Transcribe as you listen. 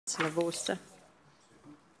Councillor Vorster.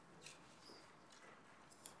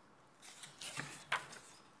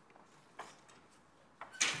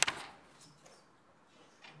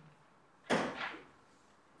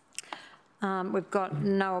 We've got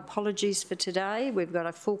no apologies for today. We've got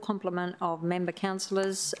a full complement of member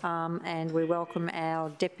councillors and we welcome our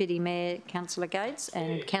Deputy Mayor, Councillor Gates,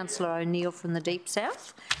 and Councillor O'Neill from the Deep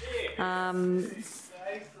South. Herman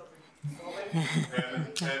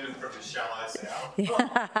from the shallow south.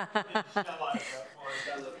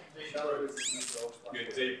 Your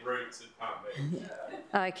deep roots at Palm Beach.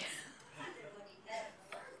 Okay.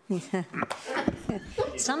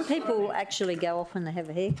 Some people actually go off when they have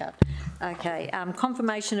a haircut. Okay,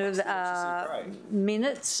 confirmation of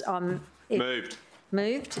minutes. Moved.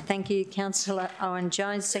 Moved. Thank you, Councillor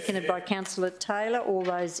Owen-Jones, seconded by Councillor Taylor. All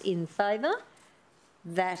those in favour?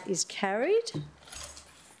 That is carried.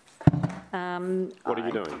 What are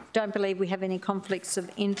you doing? Don't believe we have any conflicts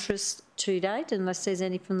of interest to date, unless there's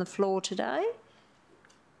any from the floor today.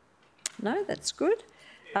 No, that's good.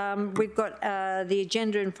 We've got the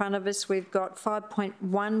agenda in front of us. We've got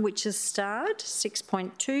 5.1, which is starred,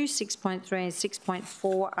 6.2, 6.3 and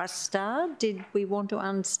 6.4 are starred. Did we want to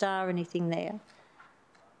unstar anything there?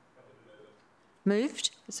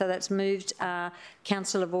 Moved. So that's moved.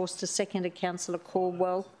 Councillor Vorster, seconded Councillor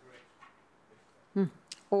Caldwell.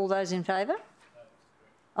 All those in favour?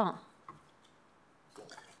 Oh.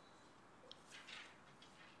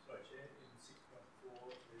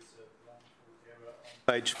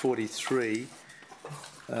 Page 43,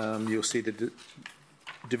 you'll see the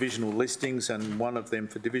divisional listings, and one of them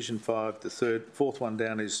for Division 5, the fourth one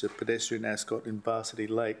down is a pedestrian ascot in Varsity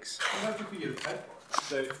Lakes.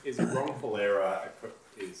 So is a wrongful error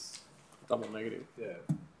is double negative? Yeah.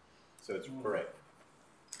 So it's correct.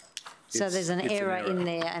 So there's an error in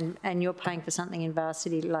there, and you're paying for something in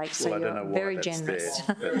Varsity Lakes, so you're very generous.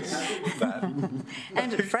 And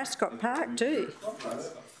at Frascott Park too.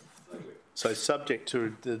 So subject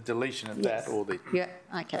to the deletion of that or the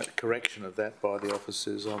correction of that by the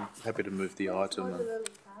officers, I'm happy to move the item.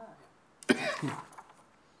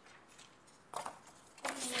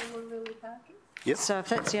 Yep. So if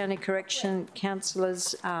that's the only correction,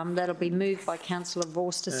 councillors, that'll be moved by Councillor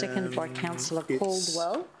Vorster, seconded by Councillor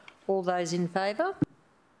Caldwell. All those in favour?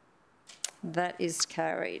 That is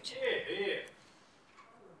carried.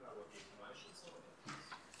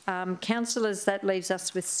 Councillors, that leaves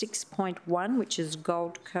us with 6.1, which is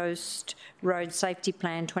Gold Coast Road Safety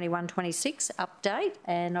Plan 21-26 update,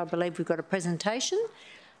 and I believe we've got a presentation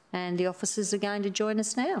and the officers are going to join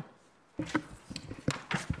us now.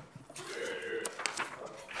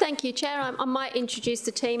 Thank you, Chair. I might introduce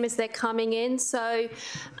the team as they're coming in. So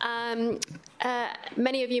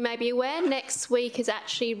many of you may be aware, next week is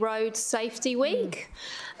actually Road Safety Week.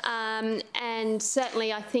 And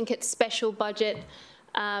certainly I think it's special budget.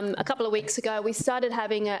 A couple of weeks ago, we started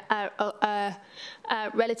having a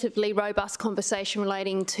relatively robust conversation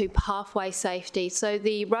relating to pathway safety. So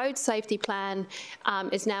the road safety plan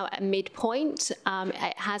is now at midpoint.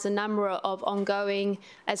 It has a number of ongoing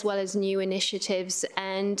as well as new initiatives,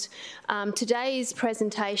 and today's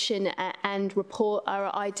presentation and report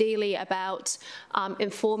are ideally about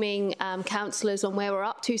informing councillors on where we're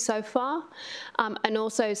up to so far, and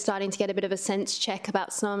also starting to get a bit of a sense check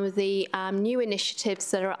about some of the new initiatives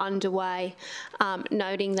that are underway,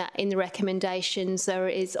 noting that in the recommendations there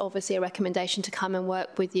is obviously a recommendation to come and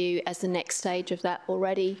work with you as the next stage of that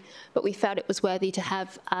already, but we felt it was worthy to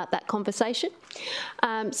have that conversation.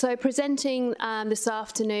 So presenting this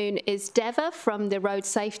afternoon is Deva from the road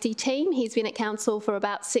safety team. He's been at council for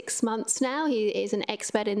about 6 months now. He is an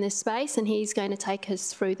expert in this space and he's going to take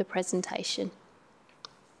us through the presentation.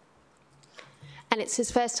 And it's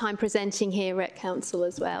his first time presenting here at council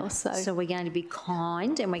as well. So we're going to be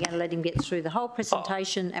kind and we're going to let him get through the whole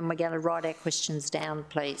presentation and we're going to write our questions down,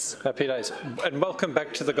 please. Happy days. And welcome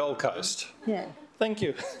back to the Gold Coast. Yeah. Thank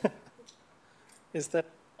you. Is that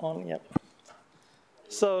on? Yep.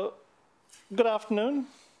 So, good afternoon,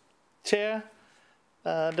 Chair,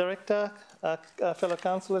 Director, fellow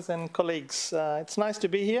councillors and colleagues. It's nice to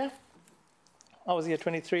be here. I was here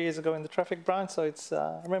 23 years ago in the traffic branch, so it's,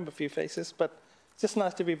 I remember a few faces, but it's just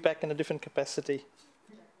nice to be back in a different capacity.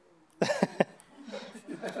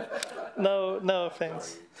 No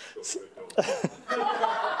offence.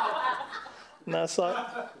 No, so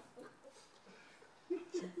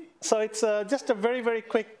it's just a very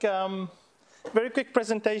quick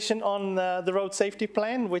presentation on the road safety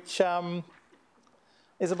plan, which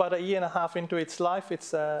is about 1.5 years into its life.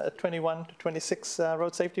 It's a 21 to 26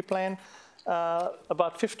 road safety plan.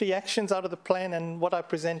 About 50 actions out of the plan, and what I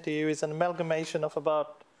present to you is an amalgamation of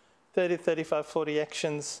about 30, 35, 40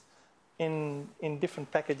 actions in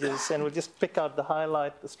different packages, and we'll just pick out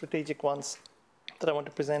the strategic ones that I want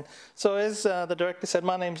to present. So as the director said,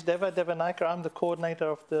 my name's Deva Naikar. I'm the coordinator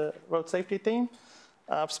of the road safety team.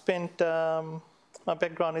 I've spent, my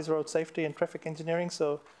background is road safety and traffic engineering,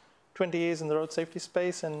 so 20 years in the road safety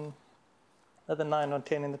space and another 9 or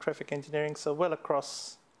 10 in the traffic engineering, so well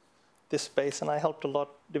across this space. And I helped a lot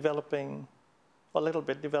developing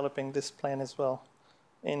this plan as well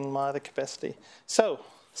in my other capacity. So,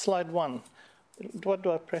 slide 1. What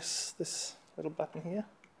do I press this little button here?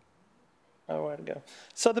 Oh, where to go?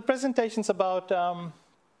 So the presentation's about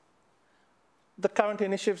the current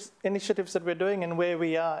initiatives that we're doing and where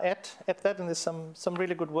we are at that, and there's some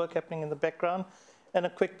really good work happening in the background, and a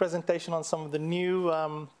quick presentation on some of the new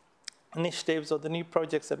initiatives or the new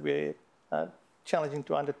projects that we're challenging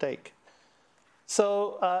to undertake.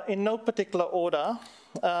 So in no particular order,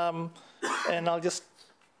 and I'll just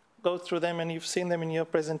go through them, and you've seen them in your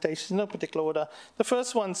presentation, no particular order. The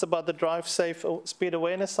first one's about the Drive Safe Speed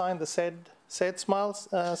Awareness sign, the SAID Smile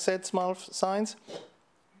signs.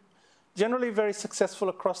 Generally very successful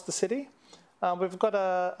across the city. We've got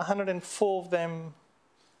 104 of them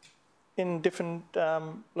in different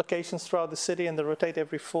locations throughout the city, and they rotate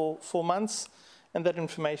every four months. And that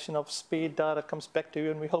information of speed data comes back to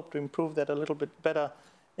you, and we hope to improve that a little bit better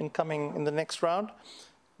in the next round.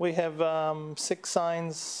 We have 6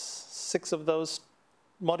 signs, 6 of those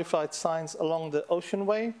modified signs along the Ocean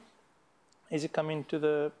Way. As you come into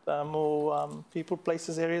the more people,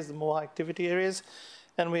 places areas, the more activity areas.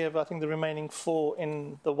 And we have, I think, the remaining 4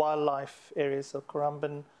 in the wildlife areas, so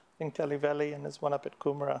Currumbin, Tally Valley, and there's one up at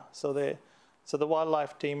Coomera. So the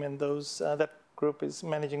wildlife team and those that group is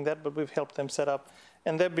managing that, but we've helped them set up,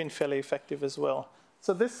 and they've been fairly effective as well.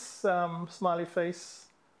 So this smiley face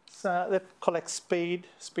that collects speed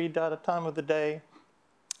data, time of the day,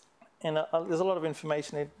 and there's a lot of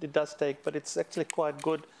information it does take, but it's actually quite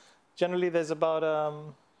good. Generally, there's about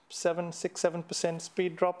 6-7%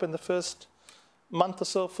 speed drop in the first month or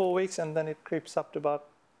so, 4 weeks, and then it creeps up to about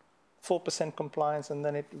 4% compliance, and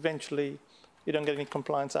then eventually you don't get any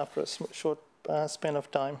compliance after a short span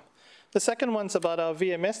of time. The second one's about our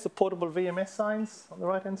VMS, the portable VMS signs on the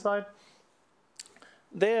right-hand side.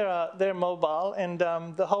 They're mobile, and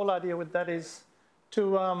the whole idea with that is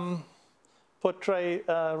to portray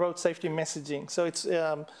road safety messaging. So it's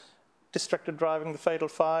distracted driving, the Fatal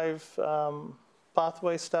 5,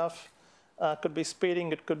 pathway stuff. Could be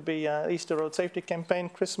speeding, it could be Easter road safety campaign,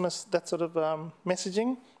 Christmas, that sort of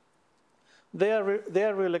messaging. They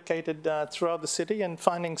are relocated throughout the city, and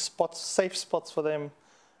finding safe spots for them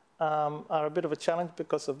are a bit of a challenge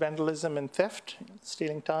because of vandalism and theft,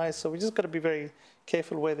 stealing tyres. So we just got to be very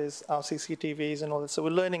careful where there's our CCTVs and all that. So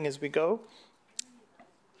we're learning as we go.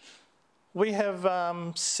 We have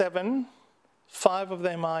 7, 5 of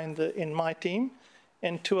them are in my team,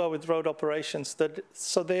 and 2 are with road operations.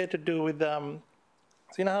 So they're to do with, so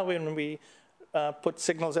you know how when we put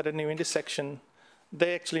signals at a new intersection,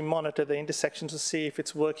 they actually monitor the intersection to see if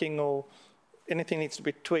it's working or anything needs to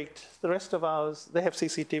be tweaked. The rest of ours, they have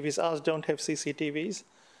CCTVs. Ours don't have CCTVs,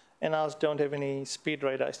 and ours don't have any speed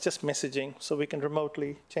radar. It's just messaging, so we can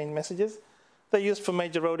remotely change messages. They're used for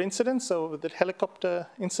major road incidents. So with the helicopter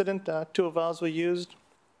incident, 2 of ours were used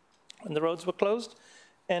when the roads were closed,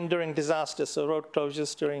 and during disasters, so road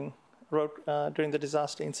closures during the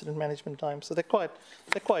disaster incident management time. So they're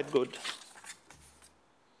quite good.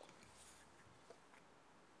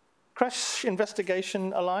 Crash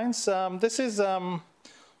Investigation Alliance. This is,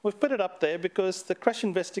 we've put it up there because the Crash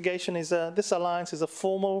Investigation is this alliance is a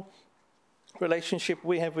formal relationship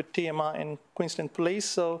we have with TMR and Queensland Police.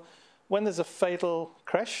 So when there's a fatal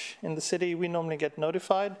crash in the city, we normally get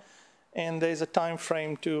notified, and there's a time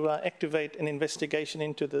frame to activate an investigation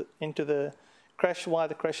into the crash, why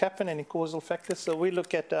the crash happened, any causal factors. So we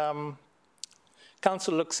look at,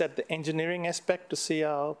 council looks at the engineering aspect to see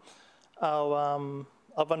our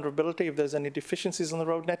vulnerability, if there's any deficiencies on the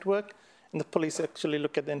road network, and the police actually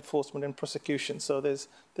look at the enforcement and prosecution. So there's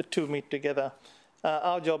the 2 meet together.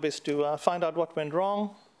 Our job is to find out what went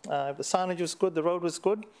wrong, if the signage was good, the road was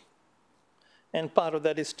good, and part of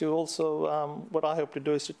that is to also, what I hope to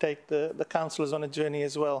do is to take the councillors on a journey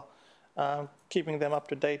as well, keeping them up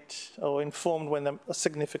to date or informed when a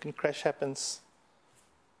significant crash happens.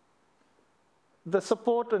 The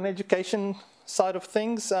support and education side of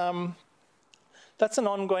things, that's an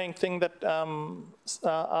ongoing thing that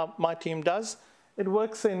my team does. It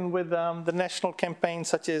works in with the national campaigns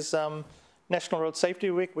such as National Road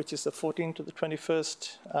Safety Week, which is the 14th to the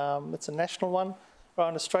 21st. It's a national one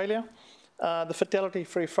around Australia. The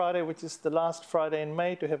Fatality-Free Friday, which is the last Friday in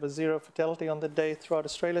May, to have a zero fatality on the day throughout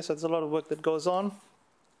Australia. So there's a lot of work that goes on.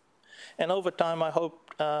 And over time, I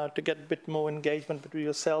hope to get a bit more engagement between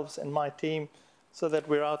yourselves and my team so that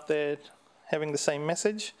we're out there having the same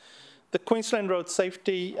message. The Queensland Road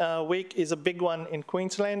Safety Week is a big one in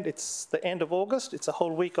Queensland. It's the end of August. It's a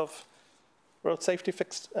whole week of road safety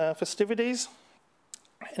festivities.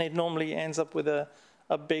 And it normally ends up with a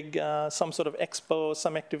big, some sort of expo,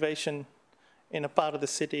 some activation in a part of the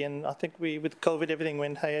city. And I think with COVID, everything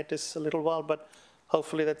went hiatus a little while, but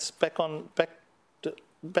hopefully that's back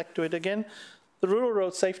to it again. The Rural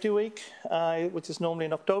Road Safety Week, which is normally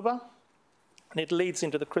in October, and it leads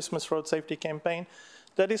into the Christmas Road Safety Campaign.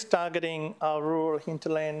 That is targeting our rural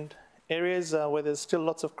hinterland areas where there's still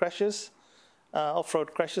lots of crashes,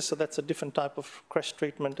 off-road crashes, so that's a different type of crash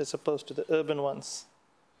treatment as opposed to the urban ones.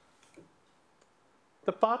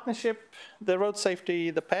 The partnership, the road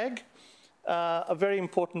safety, the PAG, a very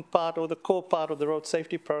important part or the core part of the road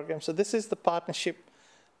safety program. So this is the partnership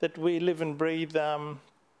that we live and breathe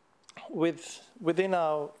within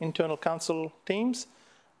our internal council teams,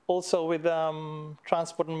 also with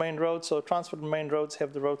Transport and Main Roads. So Transport and Main Roads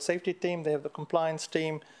have the road safety team, they have the compliance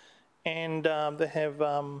team, and they have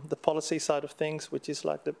the policy side of things, which is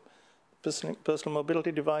like the personal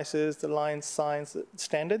mobility devices, the lines, signs, the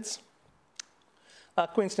standards.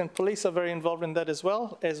 Queensland Police are very involved in that as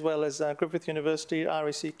well as Griffith University,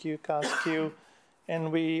 RACQ, CASQ,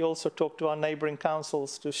 and we also talk to our neighbouring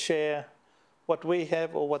councils to share what we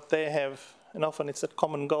have or what they have, and often it's a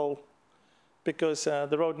common goal because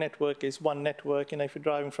the road network is one network, and if you're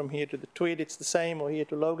driving from here to the Tweed, it's the same, or here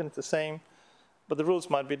to Logan, it's the same, but the rules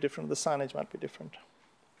might be different, the signage might be different.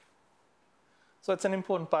 So it's an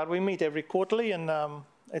important part. We meet every quarterly, and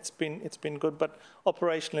it's been good, but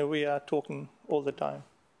operationally we are talking all the time.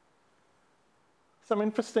 Some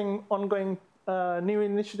interesting ongoing new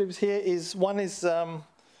initiatives here is, one is the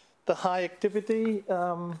high activity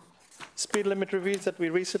speed limit reviews that we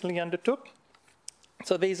recently undertook.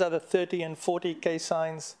 So these are the 30 and 40k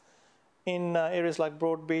signs in areas like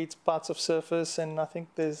Broadbeach, parts of Surface, and I think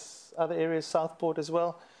there's other areas, Southport as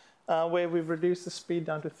well, where we've reduced the speed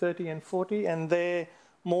down to 30 and 40, and they're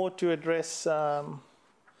more to address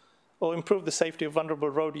or improve the safety of vulnerable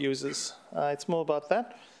road users. It's more about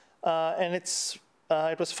that. And it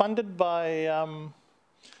was funded by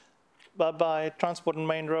Transport and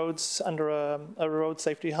Main Roads under a road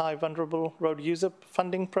safety high vulnerable road user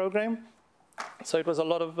funding program. So it was a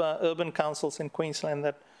lot of urban councils in Queensland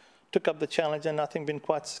that took up the challenge and I think been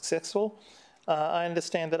quite successful. I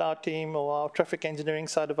understand that our team, or our traffic engineering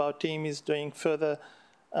side of our team, is doing further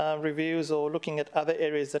reviews or looking at other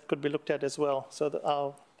areas that could be looked at as well, so that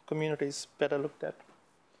our community is better looked at.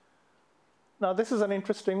 Now this is an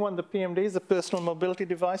interesting one, the PMDs, the personal mobility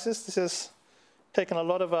devices. This has taken a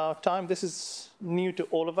lot of our time. This is new to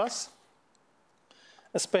all of us,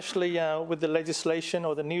 especially with the legislation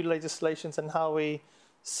or the new legislations and how we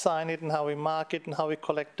sign it and how we mark it and how we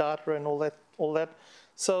collect data and all that.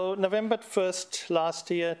 So November 1st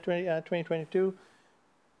last year, 2022,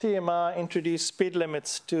 TMR introduced speed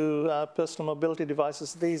limits to personal mobility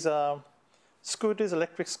devices. These are scooters,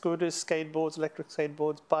 electric scooters, skateboards, electric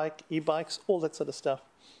skateboards, e-bikes, all that sort of stuff.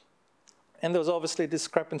 And there was obviously a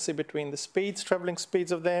discrepancy between the speeds, traveling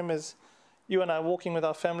speeds of them, as you and I are walking with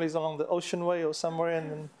our families along the Ocean Way or somewhere,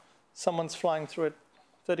 and then someone's flying through it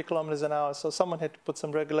 30 kilometers an hour. So someone had to put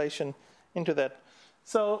some regulation into that.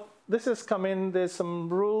 So this has come in. There's some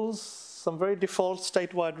rules, some very default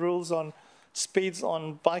statewide rules on speeds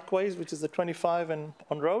on bikeways, which is the 25, and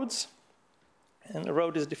on roads. And a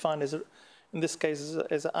road is defined as, in this case,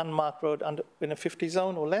 as an unmarked road in a 50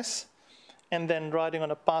 zone or less. And then riding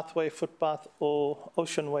on a pathway, footpath, or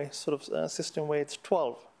ocean way sort of system where it's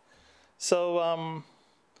 12. So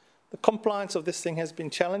the compliance of this thing has been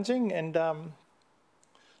challenging, and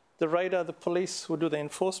the radar, the police who do the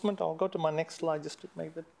enforcement, I'll go to my next slide just to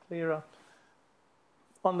make that clearer.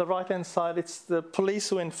 On the right-hand side, it's the police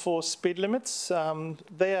who enforce speed limits.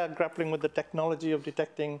 They are grappling with the technology of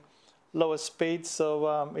detecting lower speeds,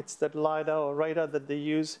 so it's that LiDAR or radar that they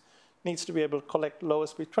use needs to be able to collect lower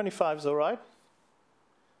speed. 25 is all right.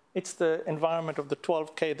 It's the environment of the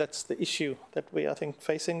 12K that's the issue that we are, I think,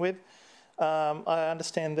 facing with. I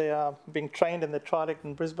understand they are being trained and they tried it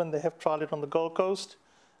in Brisbane. They have tried it on the Gold Coast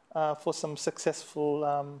for some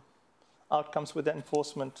successful outcomes with the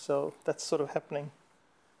enforcement. So that's sort of happening.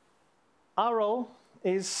 Our role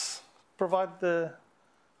is provide the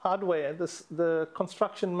hardware, the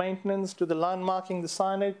construction maintenance, to the line marking, the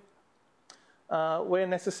signage, where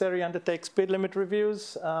necessary undertake speed limit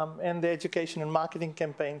reviews, and the education and marketing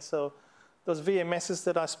campaigns. So those VMSs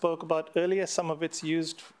that I spoke about earlier, some of it's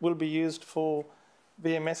will be used for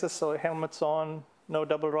VMSs, so helmets on, no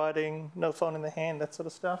double riding, no phone in the hand, that sort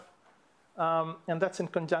of stuff. And that's in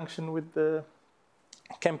conjunction with the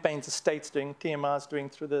campaigns the state's doing, TMR's doing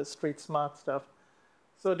through the Street Smart stuff.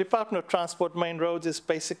 So Department of Transport Main Roads is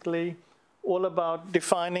basically all about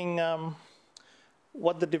defining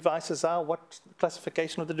what the devices are, what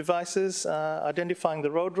classification of the devices, identifying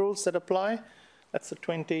the road rules that apply. That's the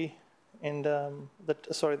 20 and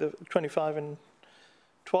the 25 and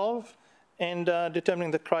 12, and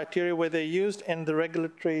determining the criteria where they're used and the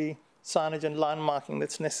regulatory signage and line marking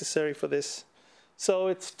that's necessary for this. So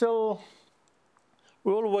it's still,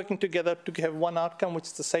 we're all working together to have one outcome, which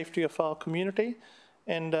is the safety of our community,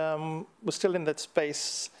 and we're still in that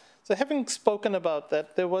space. So having spoken about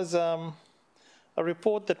that, there was a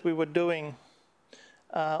report that we were doing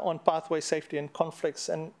on pathway safety and conflicts,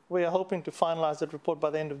 and we are hoping to finalize that report by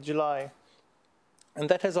the end of July. And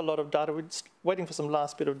that has a lot of data. We're just waiting for some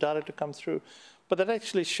last bit of data to come through. But that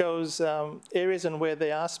actually shows areas in where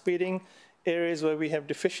they are speeding, areas where we have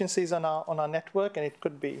deficiencies on our network, and it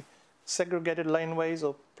could be segregated laneways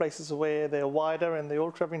or places where they're wider and they're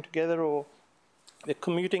all traveling together, or they're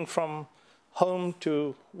commuting from home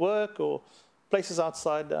to work, or places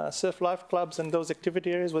outside surf life clubs and those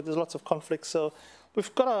activity areas where there's lots of conflict. So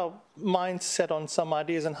we've got our minds set on some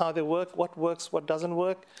ideas on how they work, what doesn't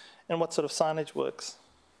work, and what sort of signage works.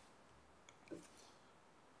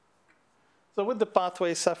 So with the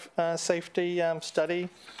pathway safety study,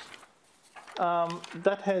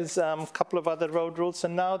 that has a couple of other road rules.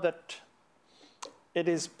 And now that it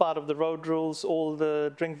is part of the road rules, all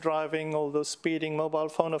the drink driving, all those speeding, mobile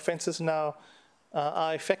phone offenses now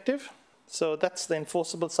are effective. So that's the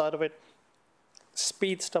enforceable side of it.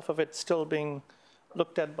 Speed stuff of it still being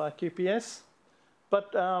looked at by QPS.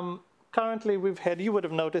 But currently you would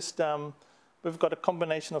have noticed, we've got a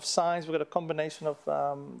combination of signs. We've got a combination of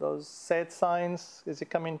those sad signs as you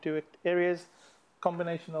come into areas,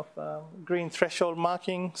 combination of green threshold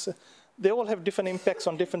markings. They all have different impacts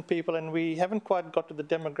on different people, and we haven't quite got to the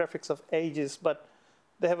demographics of ages, but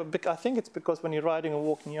they have a big, I think it's because when you're riding or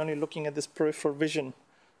walking, you're only looking at this peripheral vision.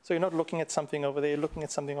 So you're not looking at something over there, you're looking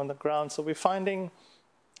at something on the ground. So we're finding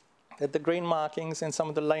that the green markings and some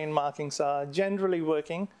of the lane markings are generally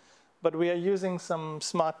working, but we are using some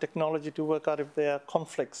smart technology to work out if there are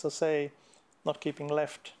conflicts. So say, not keeping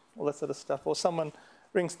left, all that sort of stuff. Or someone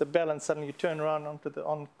rings the bell and suddenly you turn around onto the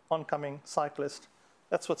oncoming cyclist.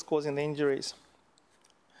 That's what's causing the injuries.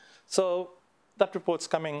 So that report's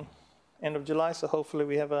coming end of July, so hopefully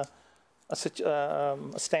we have a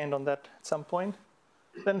stand on that at some point.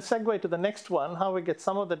 Then segue to the next one, how we get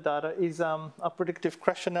some of the data is our predictive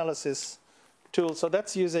crash analysis tool. So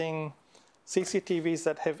that's using CCTVs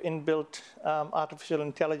that have inbuilt artificial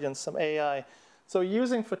intelligence, some AI. So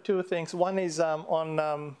using for two things. One is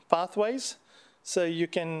on pathways. So you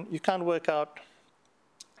can't work out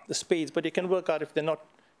the speeds, but you can work out if they're not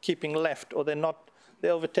keeping left, or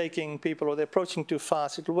they're overtaking people, or they're approaching too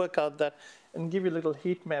fast. It'll work out that and give you little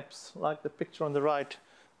heat maps, like the picture on the right,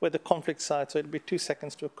 where the conflict site. So it'll be 2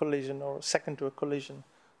 seconds to a collision, or a second to a collision.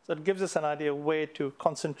 So it gives us an idea where to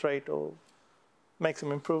concentrate or make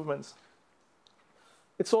some improvements.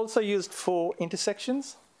 It's also used for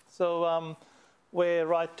intersections. So where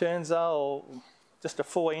right turns are, or just a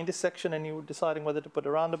four-way intersection, and you're deciding whether to put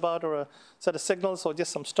a roundabout or a set of signals or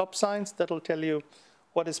just some stop signs, that'll tell you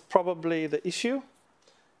what is probably the issue.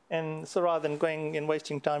 And so rather than going and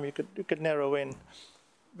wasting time, you could narrow in.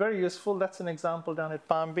 Very useful. That's an example down at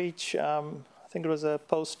Palm Beach. I think it was a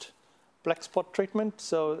post-black spot treatment,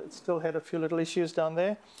 so it still had a few little issues down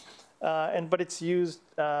there. But it's used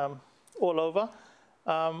all over.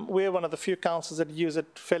 We're one of the few councils that use it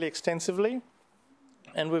fairly extensively.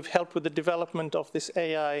 And we've helped with the development of this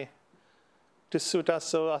AI to suit us.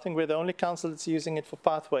 So I think we're the only council that's using it for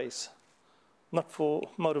pathways, not for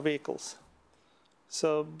motor vehicles.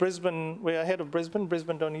 So Brisbane, we're ahead of Brisbane.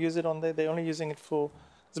 Brisbane don't use it on there. They're only using it for,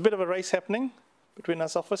 there's a bit of a race happening between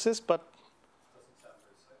us offices, but.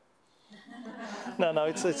 No,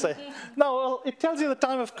 well, it tells you the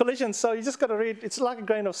time of collision. So you just got to read, it's like a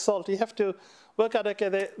grain of salt. You have to work out, okay,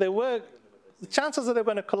 the chances that they're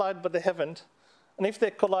going to collide, but they haven't. And if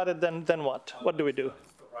they collided, then what? What do we do?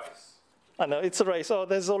 It's a race. I know, it's a race. Oh,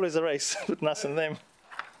 there's always a race between us and them.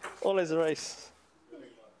 Always a race.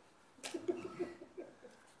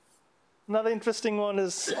 Another interesting one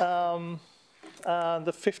is the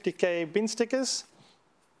 50K bin stickers.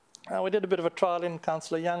 We did a bit of a trial in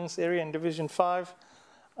Councillor Young's area in Division 5.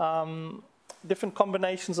 Different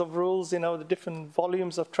combinations of rules, the different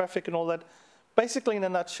volumes of traffic and all that. Basically, in a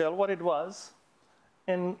nutshell, what it was,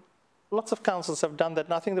 and lots of councils have done that,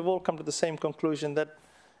 and I think they've all come to the same conclusion that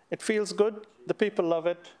it feels good, the people love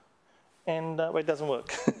it, and well, it doesn't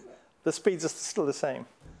work. The speeds are still the same.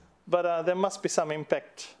 But there must be some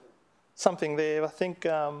impact, something there. I think,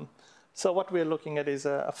 so what we're looking at is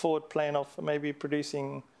a forward plan of maybe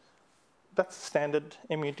producing, that's standard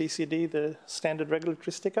MUTCD, the standard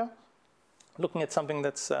regulatory sticker. Looking at something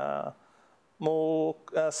that's more,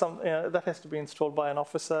 that has to be installed by an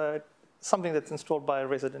officer, something that's installed by a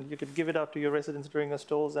resident. You could give it out to your residents during the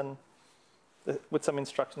stalls and with some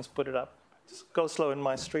instructions, put it up. Just go slow in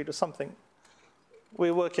my street or something.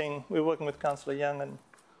 We're working with Councillor Young, and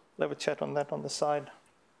we'll have a chat on that on the side.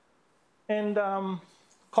 And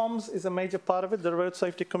comms is a major part of it, the road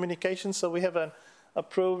safety communication. So we have an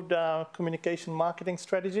approved communication marketing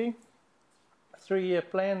strategy, a 3-year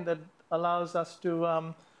plan that allows us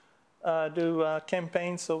to do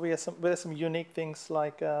campaigns. So we have some unique things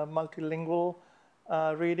like multilingual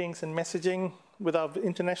readings and messaging with our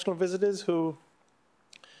international visitors who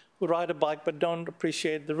ride a bike but don't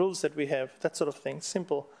appreciate the rules that we have, that sort of thing,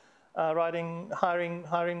 simple.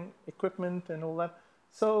 Hiring equipment and all that.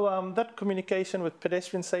 So that communication with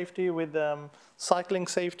pedestrian safety, with cycling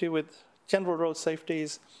safety, with general road safety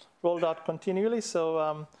is rolled out continually.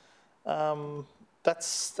 So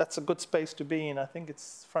that's a good space to be in. I think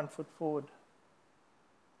it's front foot forward.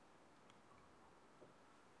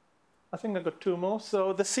 I think I've got 2 more.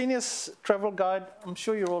 So the Seniors Travel Guide, I'm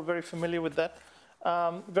sure you're all very familiar with that.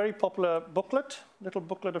 Very popular booklet, little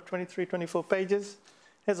booklet of 23, 24 pages.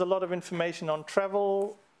 Has a lot of information on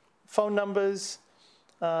travel, phone numbers,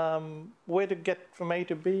 where to get from A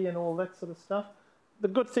to B and all that sort of stuff. The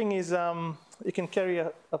good thing is you can carry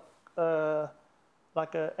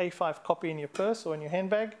like a A5 copy in your purse or in your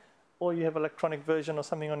handbag, or you have an electronic version or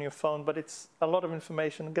something on your phone, but it's a lot of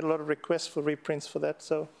information. Get a lot of requests for reprints for that,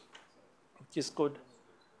 so which is good.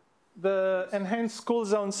 The enhanced school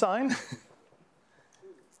zone sign.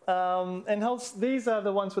 These are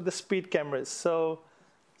the ones with the speed cameras. So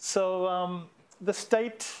the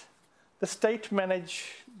state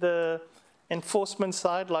manage the enforcement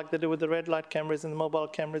side, like they do with the red light cameras and the mobile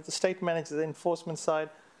cameras. The state manages the enforcement side.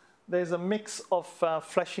 There's a mix of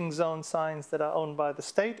flashing zone signs that are owned by the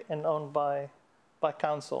state and owned by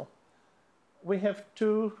council. We have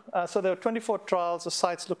 2, so there are 24 trials of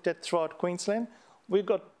sites looked at throughout Queensland. We've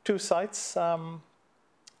got 2 sites on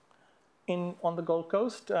the Gold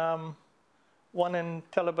Coast. One in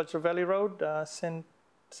Tallabudgera Valley Road, St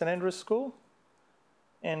Andrew's School,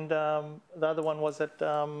 and the other one was at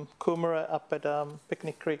Coomera up at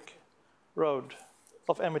Picnic Creek Road,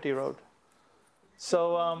 off Amity Road.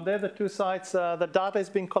 So they're the 2 sites. The data is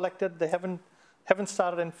being collected. They haven't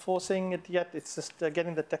started enforcing it yet. It's just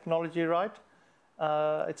getting the technology right.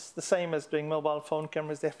 It's the same as doing mobile phone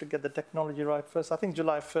cameras. They have to get the technology right first. I think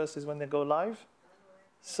July 1st is when they go live.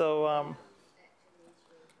 So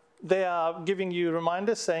they are giving you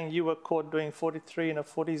reminders saying you were caught doing 43 in a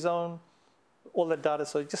 40 zone, all that data.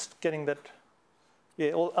 So just getting that,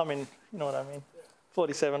 yeah, I mean, you know what I mean,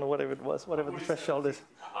 47 or whatever it was, whatever the threshold is.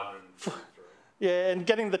 Yeah, and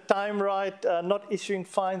getting the time right, not issuing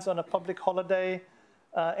fines on a public holiday,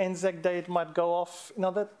 Anzac Day it might go off, you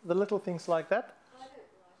know, the little things like that. I don't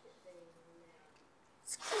like it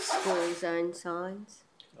being school zone signs.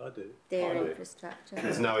 I do. Their infrastructure.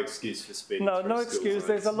 There's no excuse for speeding. No excuse.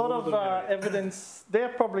 There's a lot of evidence. They're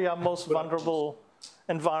probably our most vulnerable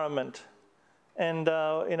environment. And,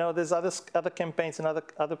 you know, there's other campaigns in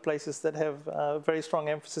other places that have very strong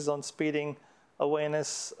emphasis on speeding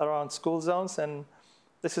awareness around school zones, and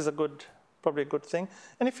this is probably a good thing.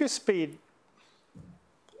 And if you speed,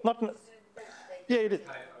 but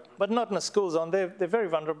not in a school zone, they're very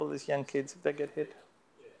vulnerable, these young kids, if they get hit.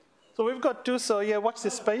 So we've got 2, so yeah, watch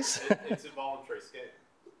this space. It's a voluntary scheme.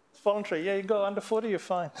 It's voluntary, yeah, you go under 40, you're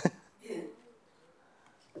fine.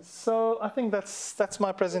 So I think that's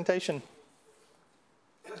my presentation.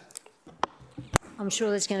 I'm sure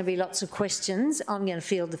there's going to be lots of questions. I'm going to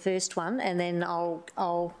field the first one, and then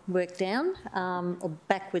I'll work down, or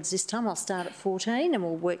backwards this time. I'll start at 14 and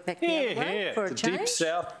we'll work back the other way for a change. Deep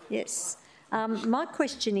south. Yes. My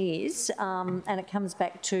question is, and it comes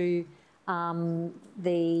back to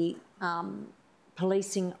the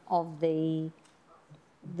policing of the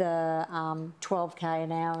 12k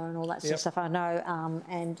an hour and all that sort of stuff. I know,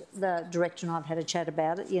 and the director and I've had a chat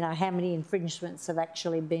about it, you know, how many infringements have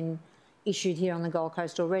actually been issued here on the Gold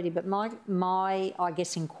Coast already. But my I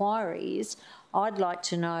guess, inquiry is, I'd like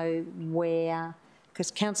to know where,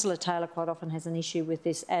 because Councillor Taylor quite often has an issue with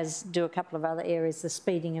this, as do a couple of other areas, the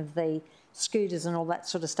speeding of the scooters and all that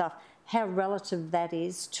sort of stuff. how relative that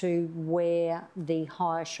is to where the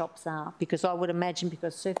hire shops are, because I would imagine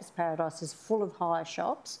because Surfers Paradise is full of hire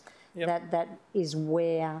shops, that is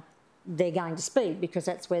where they're going to speed, because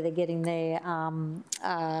that's where they're getting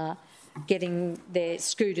their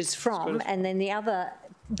scooters from. And then the other,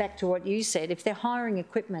 back to what you said, if they're hiring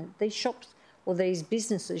equipment, these shops or these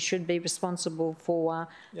businesses should be responsible for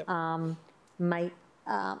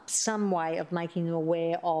some way of making them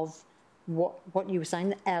aware of what you were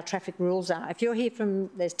saying our traffic rules are. If you're here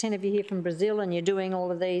there's 10 of you here from Brazil and you're doing all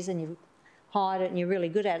of these and you've hired it and you're really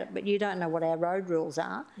good at it, but you don't know what our road rules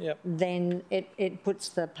are, then it puts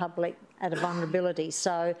the public at a vulnerability.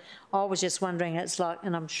 So I was just wondering, it's like,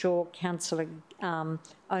 and I'm sure Councillor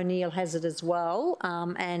O'Neill has it as well,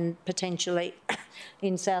 and potentially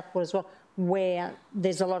in Southport as well, where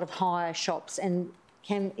there's a lot of hire shops, and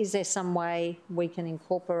is there some way we can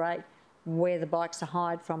incorporate where the bikes are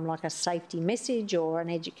hired from, like a safety message or an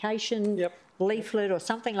education leaflet or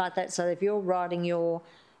something like that, so if you're riding your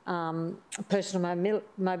personal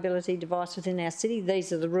mobility device within our city,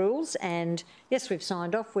 these are the rules, and yes, we've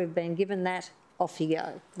signed off, we've been given that, off you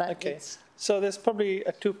go. But so there's probably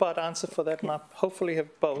a two-part answer for that, and I hopefully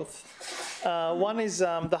have both. One is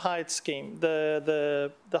the hired scheme,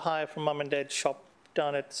 the hire from mum and dad's shop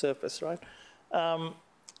down at Surfers, right?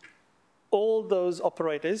 All those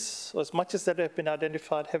operators, as much as that have been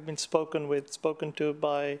identified, have been spoken to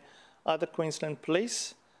by either Queensland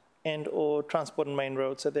Police and or Transport and Main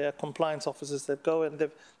Road. So there are compliance officers that go, and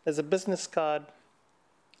there's a business card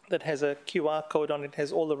that has a QR code on it,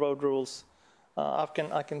 has all the road rules. I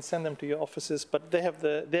can send them to your offices, but they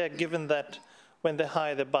are given that when they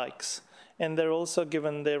hire their bikes, and they're also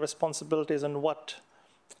given their responsibilities on what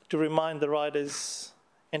to remind the riders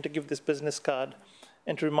and to give this business card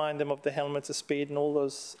and to remind them of the helmets, the speed, and all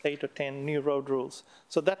those 8 or 10 new road rules.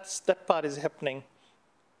 So that part is happening.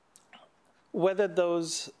 Whether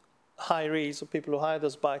those hirees or people who hire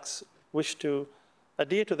those bikes wish to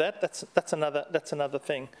adhere to that, that's another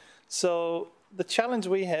thing. So the challenge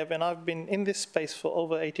we have, and I've been in this space for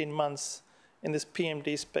over 18 months, in this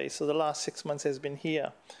PMD space, so the last 6 months has been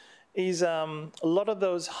here, is a lot of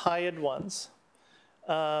those hired ones,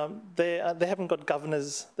 they haven't got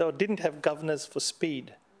governors, or didn't have governors for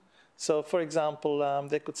speed. So for example,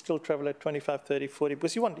 they could still travel at 25, 30, 40,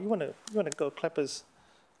 because you want to go clappers.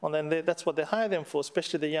 And then that's what they hire them for,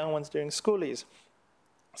 especially the young ones during schoolies.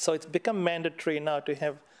 So it's become mandatory now to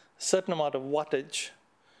have a certain amount of wattage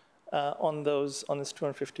on this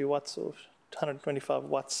 250 watts or 125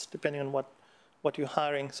 watts, depending on what you're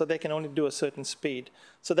hiring. So they can only do a certain speed.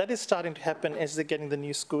 So that is starting to happen as they're getting the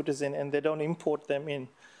new scooters in, and they don't import them in.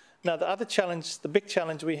 Now the other challenge, the big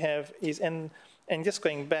challenge we have is, and just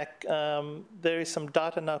going back, there is some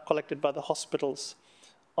data now collected by the hospitals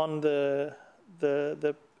on the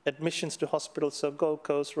admissions to hospitals. So Gold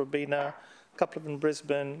Coast, Robina, a couple of in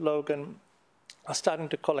Brisbane, Logan, are starting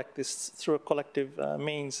to collect this through a collective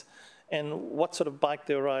means, and what sort of bike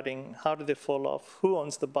they're riding, how do they fall off, who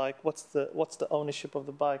owns the bike, what's the ownership of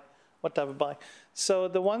the bike, what type of bike. So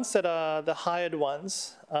the ones that are the hired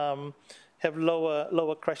ones have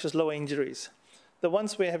lower crashes, lower injuries. The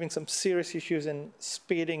ones we're having some serious issues in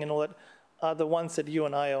speeding and all that are the ones that you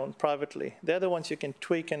and I own privately. They're the ones you can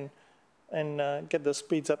tweak and get those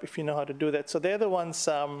speeds up if you know how to do that. So they're the ones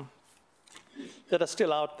that are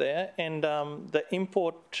still out there, and the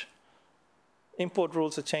import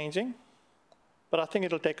rules are changing, but I think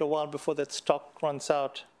it'll take a while before that stock runs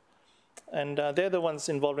out, and they're the ones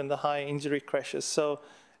involved in the high injury crashes. So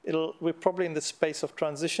we're probably in the space of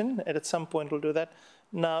transition, and at some point we'll do that.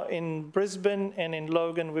 Now in Brisbane and in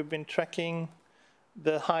Logan, we've been tracking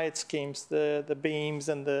the hired schemes, the beams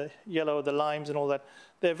and the yellow, the limes and all that.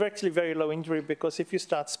 They're actually very low injury, because if you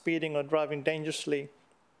start speeding or driving dangerously,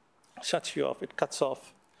 it shuts you off, it cuts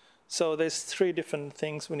off. So there's 3 different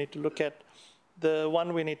things we need to look at. The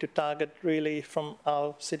one we need to target really from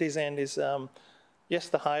our city's end is, yes,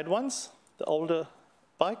 the hired ones, the older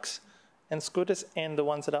bikes and scooters, and the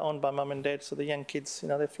ones that are owned by mum and dad. So the young kids,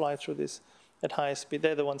 they fly through this at higher speed.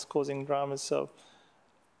 They're the ones causing dramas. So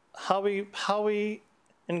how we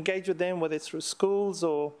engage with them, whether it's through schools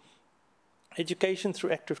or education,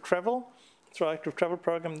 through active travel, through our active travel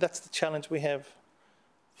program, that's the challenge we have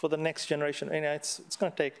for the next generation. It's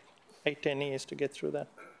going to take 8-10 years to get through that.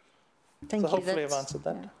 Thank you. Hopefully I've answered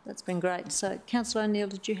that. Yeah, that's been great. So Councillor O'Neill,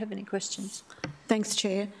 did you have any questions? Thanks,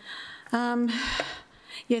 Chair.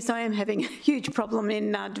 Yes, I am having a huge problem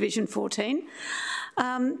in Division 14.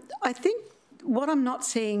 I think what I'm not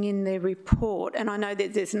seeing in the report, and I know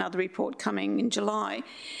that there's another report coming in July,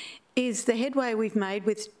 is the headway we've made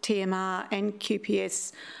with TMR and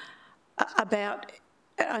QPS about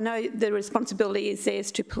I know the responsibility is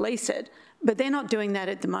theirs to police it, but they're not doing that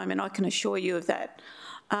at the moment, I can assure you of that.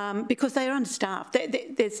 Because they are understaffed.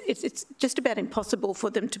 It's just about impossible for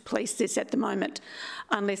them to police this at the moment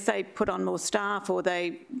unless they put on more staff or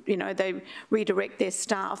they redirect their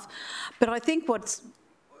staff. But I think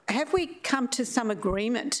have we come to some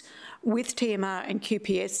agreement with TMR and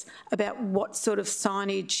QPS about what sort of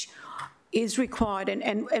signage is required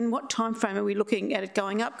and what time frame are we looking at it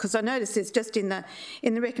going up? Because I noticed there's just in the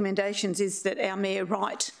recommendations is that our Mayor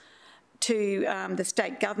Wright to the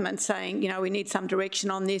state government saying, we need some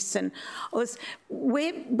direction on this, and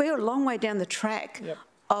we're a long way down the track. Yep.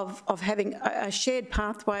 Of having shared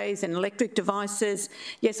pathways and electric devices.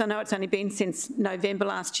 Yes, I know it's only been since November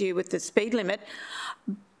last year with the speed limit,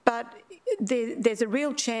 but there's a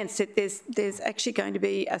real chance that there's actually going to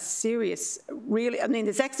be a serious,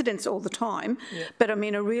 there's accidents all the time, yeah. But I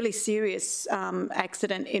mean a really serious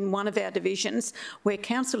accident in one of our divisions where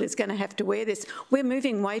council is going to have to wear this. We're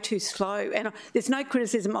moving way too slow, and there's no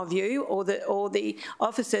criticism of you or the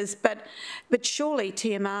officers, but surely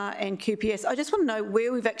TMR and QPS, I just want to know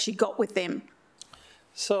where we've actually got with them.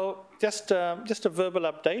 So just a verbal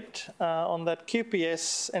update on that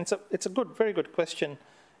QPS, and it's a very good question.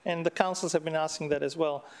 And the councils have been asking that as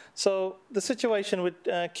well. So the situation with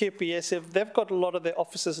QPS, if they've got a lot of their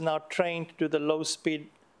officers now trained to do the low speed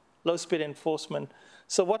enforcement.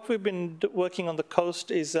 So what we've been working on the coast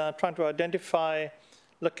is trying to identify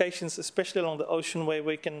locations, especially along the ocean, where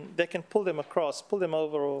they can pull them across, pull them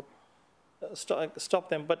over, or stop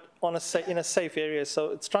them, but in a safe area. So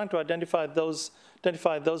it's trying to identify those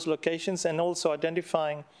locations and also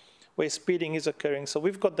identifying where speeding is occurring. So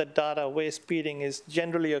we've got that data where speeding is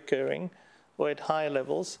generally occurring or at higher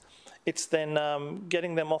levels. It's then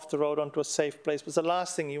getting them off the road onto a safe place. Because the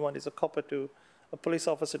last thing you want is a police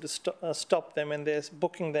officer to stop them and they're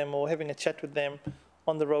booking them or having a chat with them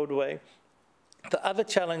on the roadway. The other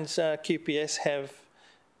challenge QPS have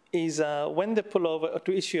is when they pull over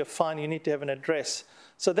to issue a fine, you need to have an address.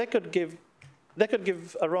 So they could give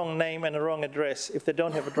a wrong name and a wrong address if they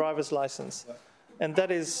don't have a driver's license. And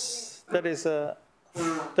that is a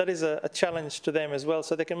challenge to them as well.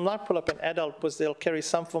 So they can not pull up an adult because they'll carry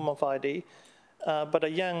some form of ID, but a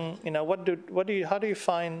young, how do you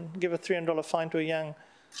give a $300 fine to a young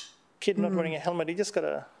kid not wearing a helmet? You just got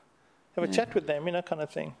to have a chat with them, kind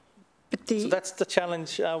of thing. So that's the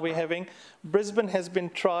challenge we're having. Brisbane has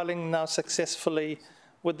been trialling now successfully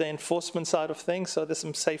with the enforcement side of things. So there's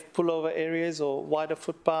some safe pullover areas or wider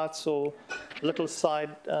footpaths or little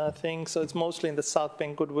side things. So it's mostly in the South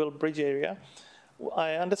Bank Goodwill Bridge area.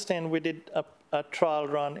 I understand we did a trial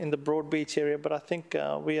run in the Broadbeach area, but I think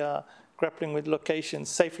we are grappling with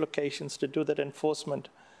safe locations to do that enforcement.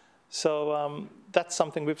 So that's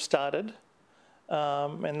something we've started,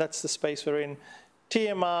 and that's the space we're in.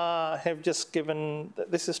 TMR have just given,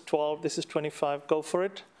 this is 12, this is 25, go for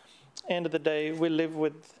it. End of the day, we live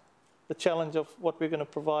with the challenge of what we're going to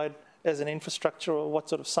provide as an infrastructure or what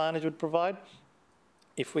sort of signage would provide,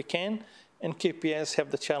 if we can. And QPS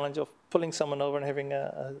have the challenge of pulling someone over and having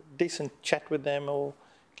a decent chat with them or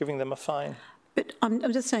giving them a fine. But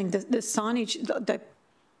I'm just saying the signage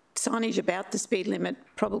about the speed limit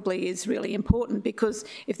probably is really important, because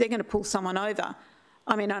if they're going to pull someone over,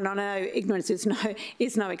 I mean, and I know ignorance is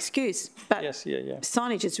no excuse, but yes,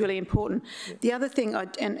 signage is really important. Yeah. The other thing,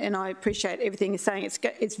 and I appreciate everything you're saying,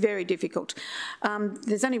 it's very difficult.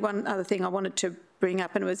 There's only one other thing I wanted to bring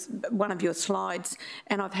up, and it was one of your slides,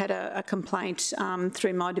 and I've had a complaint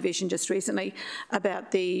through my division just recently about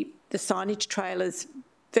the signage trailers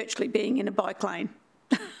virtually being in a bike lane.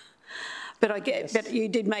 But you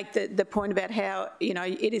did make the point about how,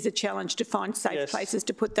 it is a challenge to find safe places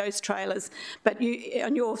to put those trailers. But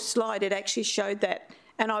on your slide, it actually showed that.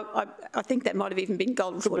 And I think that might have even been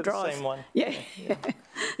Goldenford Drive. The same one. Yeah.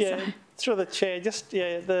 So. Through the chair,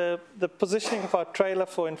 the positioning of our trailer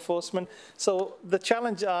for enforcement. So the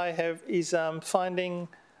challenge I have is finding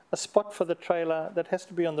a spot for the trailer that has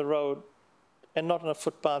to be on the road and not on a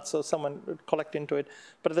footpath, so someone would collect into it.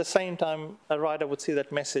 But at the same time, a rider would see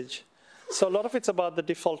that message. So a lot of it's about the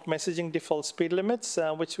default messaging, default speed limits,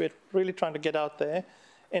 which we're really trying to get out there.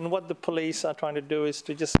 And what the police are trying to do is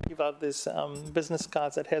to just give out this business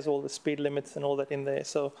cards that has all the speed limits and all that in there.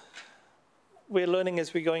 So we're learning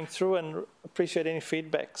as we're going through and appreciate any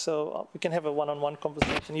feedback. So we can have a one-on-one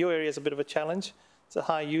conversation. Your area is a bit of a challenge. It's a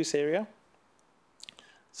high-use area.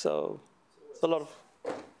 So it's a lot of,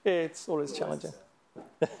 it's always challenging.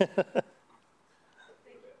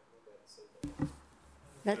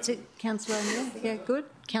 That's it, Councillor O'Neill. Yeah, good.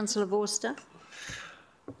 Councillor Vorster.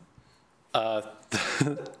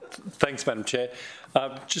 Thanks, Madam Chair.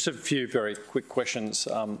 Just a few very quick questions,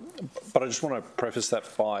 but I just want to preface that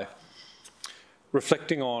by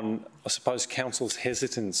reflecting on, I suppose, Council's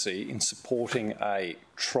hesitancy in supporting a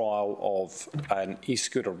trial of an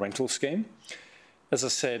e-scooter rental scheme. As I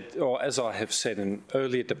said, or as I have said in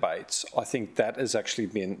earlier debates, I think that has actually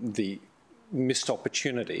been the missed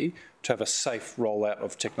opportunity to have a safe rollout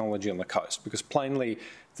of technology on the coast, because plainly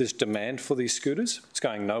there's demand for these scooters, it's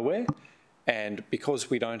going nowhere, and because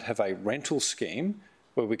we don't have a rental scheme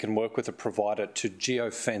where we can work with a provider to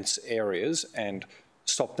geofence areas and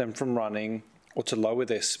stop them from running or to lower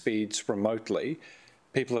their speeds remotely,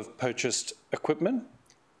 people have purchased equipment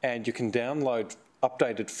and you can download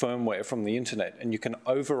updated firmware from the internet and you can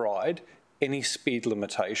override any speed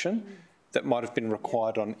limitation that might have been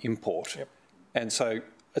required on import. Yep. And so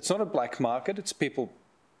it's not a black market, it's people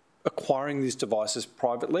acquiring these devices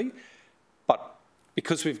privately, but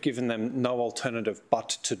because we've given them no alternative but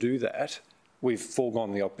to do that, we've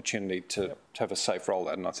foregone the opportunity to have a safe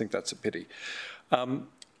rollout, and I think that's a pity.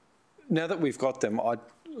 Now that we've got them,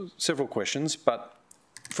 several questions, but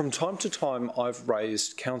from time to time I've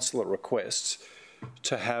raised councillor requests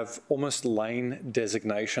to have almost lane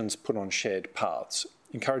designations put on shared paths,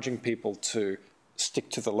 encouraging people to stick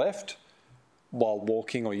to the left while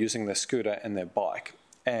walking or using their scooter and their bike.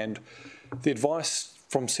 And the advice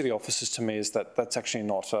from city officers to me is that that's actually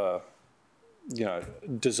not a,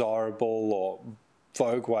 desirable or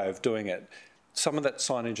vogue way of doing it. Some of that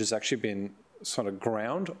signage has actually been sort of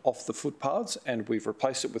ground off the footpaths, and we've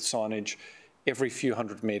replaced it with signage every few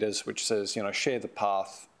hundred metres which says, share the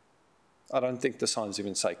path. I don't think the signs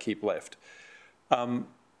even say keep left.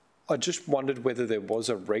 I just wondered whether there was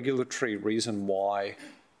a regulatory reason why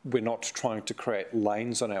we're not trying to create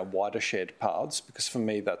lanes on our wider shared paths, because for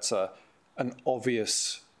me that's an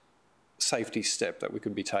obvious safety step that we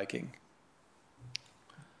could be taking.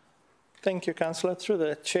 Thank you, Councillor. Through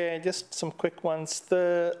the chair, just some quick ones.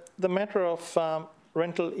 The matter of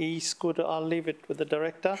rental e-scooter, I'll leave it with the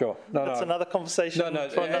director. Sure. That's another conversation.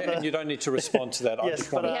 And you don't need to respond to that. Yes, I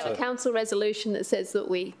just but wanted We have a council resolution that says that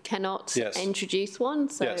we cannot introduce one,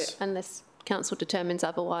 so unless council determines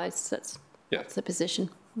otherwise, that's the position.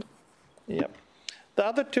 Yep. The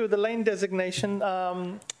other two, the lane designation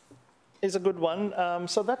is a good one.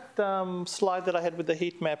 So that slide that I had with the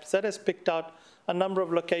heat maps, that has picked out a number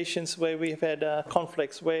of locations where we've had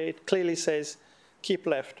conflicts, where it clearly says keep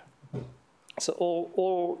left. So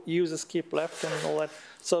all users keep left and all that.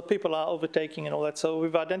 So people are overtaking and all that. So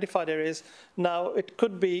we've identified areas. Now it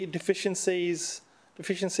could be deficiencies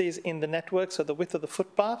in the network, so the width of the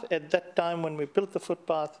footpath. At that time when we built the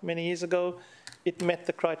footpath many years ago, it met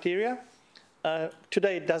the criteria.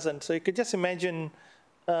 Today it doesn't. So you could just imagine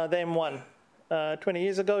the M1. 20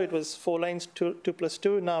 years ago it was 4 lanes,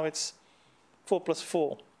 2+2. Now it's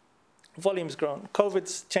 4+4. Volume's grown.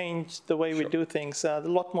 COVID's changed the way we do things. A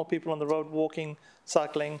lot more people on the road walking,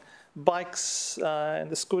 cycling. Bikes and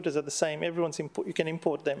the scooters are the same. You can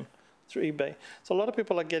import them through eBay. So a lot of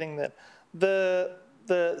people are getting that.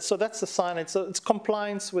 So that's the signage. So it's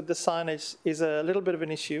compliance with the signage is a little bit of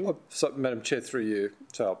an issue. So, Madam Chair, through you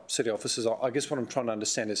to our city officers, I guess what I'm trying to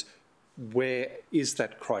understand is where is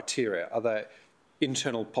that criteria? Are they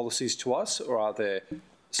internal policies to us, or are there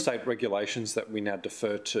state regulations that we now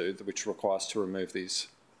defer to, which require us to remove these?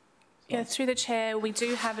 Yeah, through the chair, we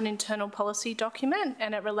do have an internal policy document,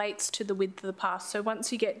 and it relates to the width of the path. So once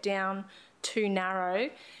you get down too narrow,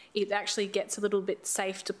 it actually gets a little bit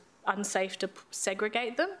unsafe to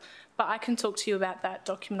segregate them. But I can talk to you about that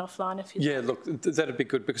document offline if you like. Yeah, look, that'd be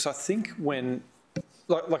good, because I think when,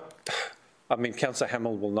 Councillor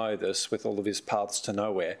Hamill will know this with all of his paths to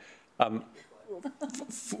nowhere.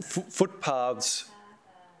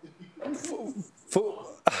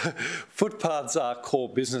 Footpaths are core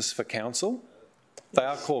business for council. They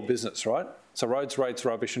are core business, right? So roads, rates,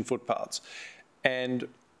 rubbish and footpaths. And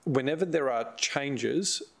whenever there are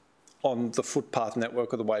changes on the footpath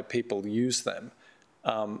network or the way people use them,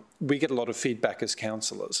 we get a lot of feedback as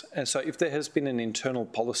councillors. And so if there has been an internal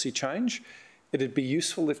policy change, it'd be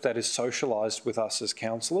useful if that is socialised with us as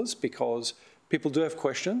councillors, because people do have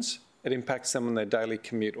questions. It impacts them on their daily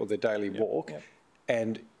commute or their daily walk. Yep.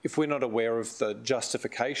 And if we're not aware of the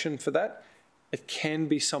justification for that, it can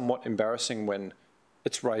be somewhat embarrassing when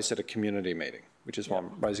it's raised at a community meeting, which is why I'm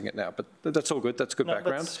raising it now. But that's all good. That's good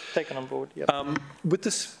background. That's taken on board. Yep.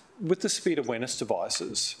 with the speed awareness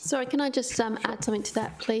devices, Sorry, can I just add something to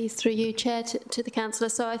that, please, through you, Chair, to the councillor?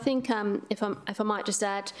 So I think, if I might just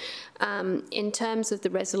add, in terms of the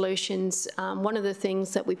resolutions, one of the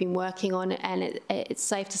things that we've been working on, and it's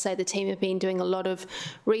safe to say the team have been doing a lot of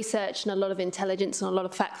research and a lot of intelligence and a lot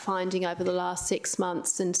of fact-finding over the last 6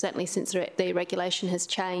 months, and certainly since the regulation has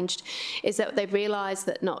changed, is that they've realised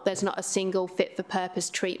that there's not a single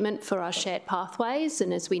fit-for-purpose treatment for our shared pathways,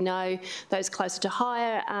 and as we know, those closer to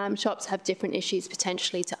higher shops have different issues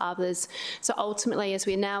potentially to others. So ultimately, as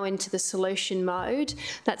we're now into the solution mode,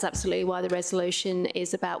 that's absolutely why the resolution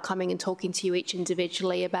is about coming and talking to you each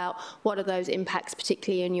individually about what are those impacts,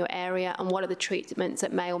 particularly in your area, and what are the treatments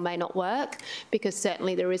that may or may not work, because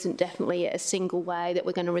certainly there isn't definitely a single way that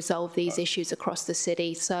we're going to resolve these issues across the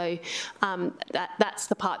city. So that's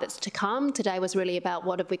the part that's to come. Today was really about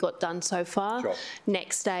what have we got done so far. Sure.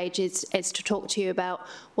 Next stage is to talk to you about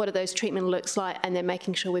what are those treatment looks like, and then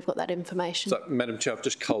making sure we've got that information. So, Madam Chair, I've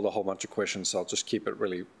just culled a whole bunch of questions, so I'll just keep it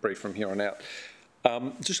really brief from here on out.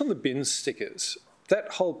 Just on the bin stickers, that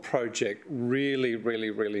whole project really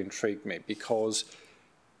intrigued me, because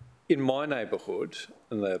in my neighbourhood,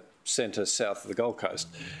 in the centre south of the Gold Coast,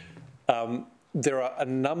 there are a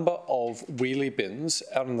number of wheelie bins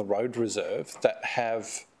out on the road reserve that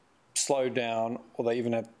have slowed down, or they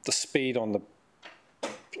even have the speed on the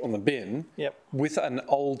bin, Yep. with an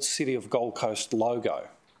old City of Gold Coast logo.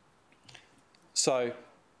 So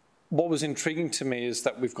what was intriguing to me is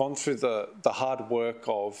that we've gone through the hard work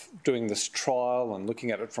of doing this trial and looking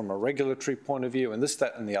at it from a regulatory point of view and this,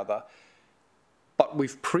 that and the other. But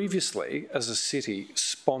we've previously, as a city,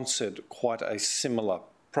 sponsored quite a similar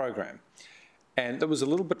program. And that was a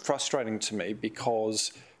little bit frustrating to me,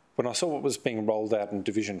 because when I saw what was being rolled out in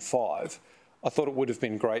Division 5, I thought it would have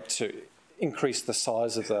been great to increase the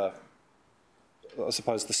size of the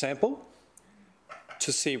sample,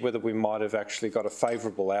 to see whether we might have actually got a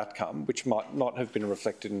favourable outcome, which might not have been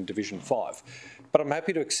reflected in Division 5. But I'm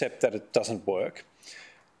happy to accept that it doesn't work.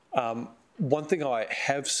 One thing I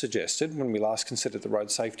have suggested when we last considered the road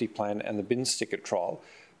safety plan and the bin sticker trial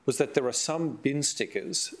was that there are some bin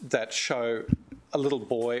stickers that show a little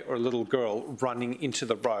boy or a little girl running into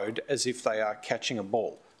the road as if they are catching a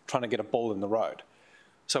ball, trying to get a ball in the road.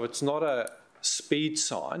 So it's not a speed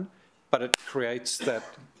sign, but it creates that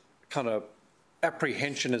kind of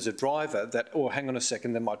apprehension as a driver that, oh, hang on a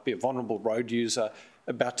second, there might be a vulnerable road user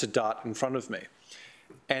about to dart in front of me.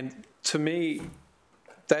 And to me,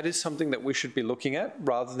 that is something that we should be looking at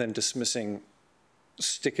rather than dismissing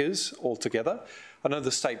stickers altogether. I know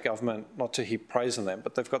the state government, not to heap praise on them,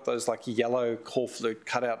 but they've got those like yellow corflute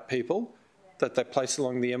cutout people that they place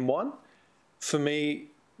along the M1. For me,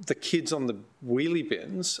 the kids on the wheelie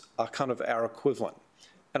bins are kind of our equivalent.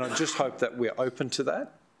 And I just hope that we're open to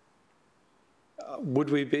that. Would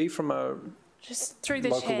we be from a Just through the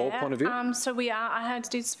local chair, law point of view? so we are, I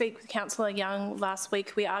did speak with Councillor Young last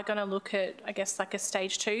week. We are going to look at, I guess, like a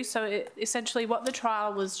stage 2. So essentially what the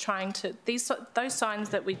trial was trying to, those signs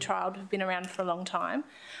that we trialled have been around for a long time.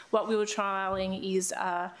 What we were trialling is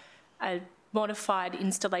a modified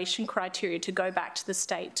installation criteria to go back to the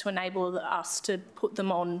state to enable us to put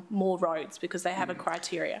them on more roads, because they have a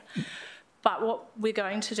criteria. But what we're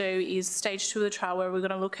going to do is stage 2 of the trial, where we're going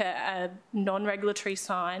to look at a non-regulatory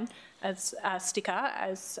sign as a sticker,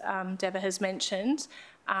 as Debra has mentioned.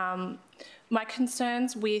 My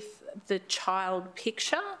concerns with the child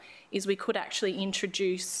picture is we could actually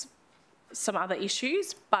introduce some other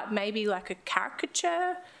issues, but maybe like a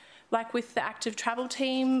caricature, like with the active travel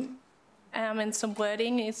team, and some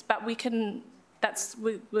wording is, but we can,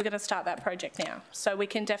 we're going to start that project now. So we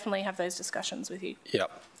can definitely have those discussions with you.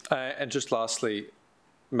 Yep. And just lastly,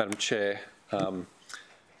 Madam Chair,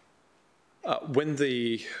 when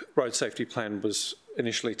the road safety plan was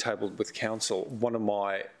initially tabled with Council, one of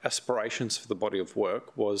my aspirations for the body of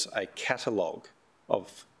work was a catalogue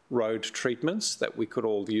of road treatments that we could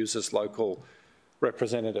all use as local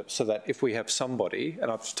representatives, so that if we have somebody, and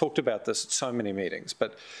I've talked about this at so many meetings,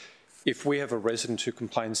 but if we have a resident who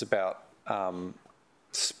complains about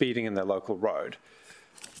speeding in their local road,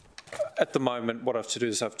 at the moment, what I have to do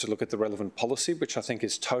is I have to look at the relevant policy, which I think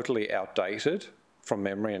is totally outdated from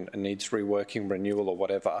memory and needs reworking, renewal or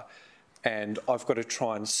whatever. And I've got to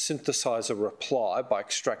try and synthesise a reply by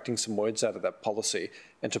extracting some words out of that policy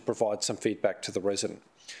and to provide some feedback to the resident.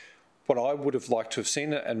 What I would have liked to have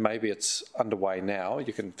seen, and maybe it's underway now,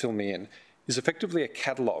 you can fill me in, is effectively a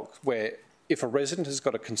catalogue where if a resident has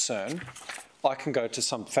got a concern, I can go to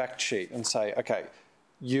some fact sheet and say, okay,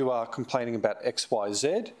 you are complaining about X, Y,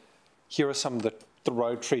 Z. Here are some of the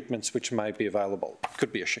road treatments which may be available. It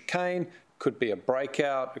could be a chicane, could be a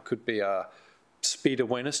breakout, it could be a speed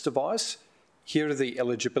awareness device. Here are the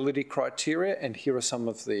eligibility criteria, and here are some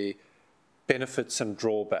of the benefits and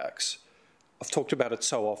drawbacks. I've talked about it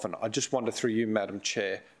so often. I just wonder through you, Madam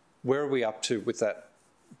Chair, where are we up to with that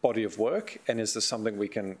body of work, and is there something we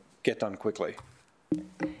can get done quickly?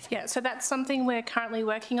 Yeah, so that's something we're currently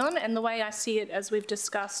working on, and the way I see it, as we've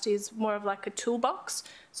discussed, is more of like a toolbox.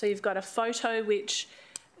 So you've got a photo which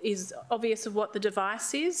is obvious of what the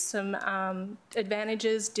device is, some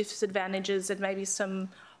advantages, disadvantages, and maybe some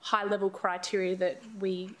high-level criteria that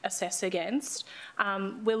we assess against.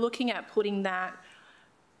 We're looking at putting that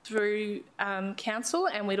through council,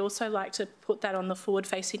 and we'd also like to put that on the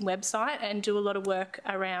forward-facing website and do a lot of work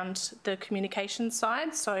around the communication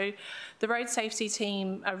side. So the road safety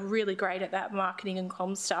team are really great at that marketing and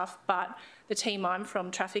comms stuff, but the team I'm from,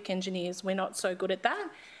 traffic engineers, we're not so good at that.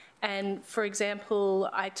 And for example,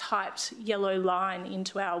 I typed yellow line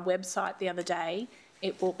into our website the other day,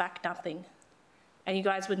 it brought back nothing. And you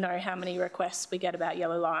guys would know how many requests we get about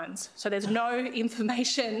yellow lines. So there's no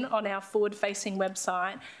information on our forward-facing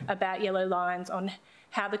website about yellow lines, on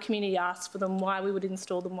how the community asks for them, why we would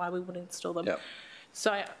install them, why we wouldn't install them. Yep.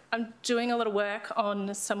 So I'm doing a lot of work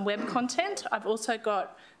on some web content. I've also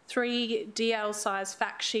got 3 DL-size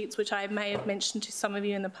fact sheets, which I may have mentioned to some of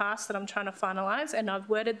you in the past, that I'm trying to finalise, and I've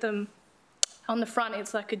worded them on the front.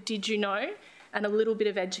 It's like a did you know, and a little bit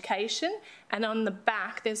of education. And on the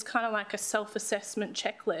back, there's kind of like a self-assessment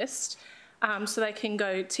checklist. So they can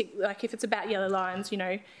go tick, like if it's about yellow lines, you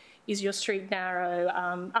know, is your street narrow?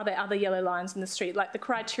 Are there other yellow lines in the street? Like the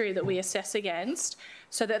criteria that we assess against,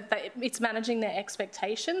 so that it's managing their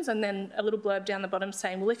expectations, and then a little blurb down the bottom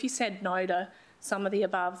saying, well, if you said no to some of the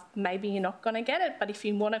above, maybe you're not going to get it, but if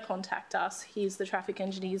you want to contact us, here's the traffic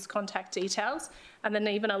engineer's contact details, and then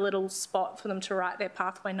even a little spot for them to write their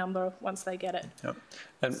pathway number once they get it. Yep.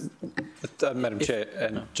 And Madam Chair,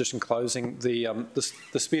 and just in closing, the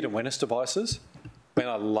speed awareness devices, I mean,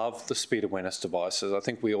 I love the speed awareness devices. I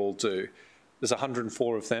think we all do. There's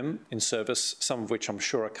 104 of them in service, some of which I'm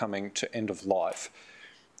sure are coming to end of life.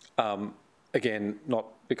 Again, not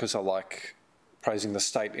because I like praising the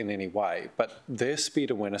state in any way, but their speed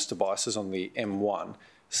awareness devices on the M1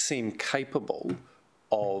 seem capable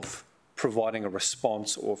of providing a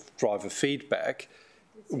response or driver feedback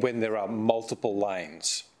when there are multiple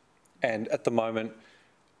lanes. And at the moment,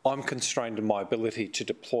 I'm constrained in my ability to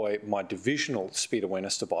deploy my divisional speed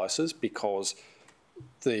awareness devices because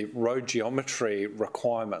the road geometry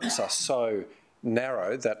requirements are so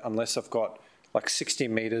narrow that unless I've got like 60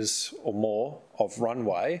 metres or more of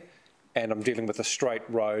runway, and I'm dealing with a straight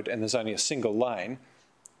road and there's only a single lane,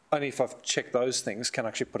 only if I've checked those things can I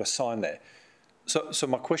actually put a sign there. So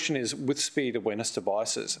my question is, with speed awareness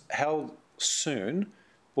devices, how soon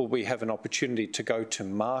will we have an opportunity to go to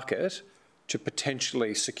market to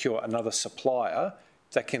potentially secure another supplier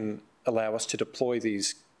that can allow us to deploy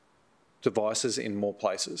these devices in more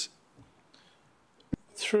places?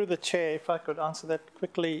 Through the chair, if I could answer that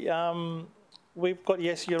quickly. We've got,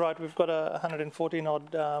 yes, you're right, we've got 114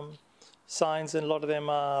 odd signs, and a lot of them,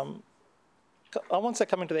 I won't say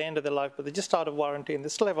coming to the end of their life, but they're just out of warranty and they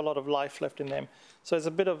still have a lot of life left in them. So there's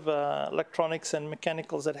a bit of electronics and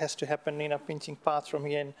mechanicals that has to happen, you know, pinching parts from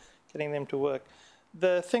here and getting them to work.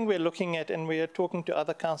 The thing we're looking at, and we are talking to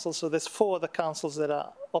other councils, so there's 4 other councils that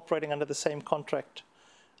are operating under the same contract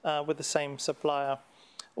with the same supplier.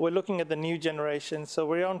 We're looking at the new generation, so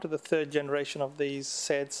we're on to the 3rd generation of these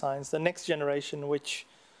SAD signs. The next generation, which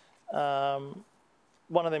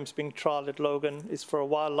one of them is being trialled at Logan, is for a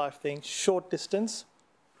wildlife thing, short distance.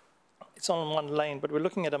 It's on one lane, but we're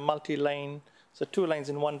looking at a multi-lane, so 2 lanes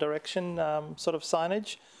in one direction sort of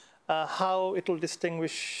signage. How it'll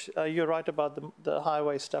distinguish, you're right about the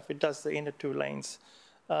highway stuff, it does the inner 2 lanes.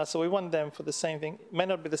 So we want them for the same thing. It may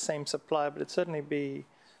not be the same supplier, but it certainly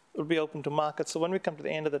will be open to market. So when we come to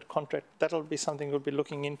the end of that contract, that'll be something we'll be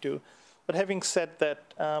looking into. But having said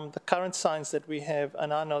that, the current signs that we have,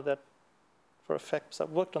 and I know that for a fact, because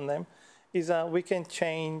I've worked on them, is we can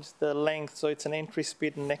change the length, so it's an entry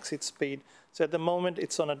speed and exit speed. So at the moment,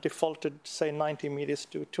 it's on a defaulted, say, 90 meters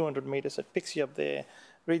to 200 meters. It picks you up there,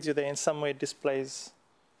 reads you there, in some way it displays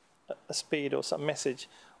a speed or some message.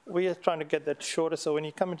 We are trying to get that shorter, so when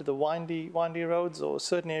you come into the windy roads or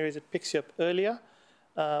certain areas, it picks you up earlier.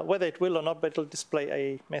 Whether it will or not, but it'll display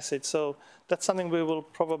a message. So that's something we will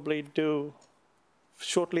probably do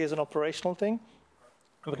shortly as an operational thing.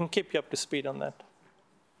 We can keep you up to speed on that.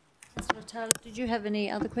 Councillor Taylor, did you have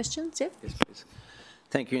any other questions? Yep. Yes, please.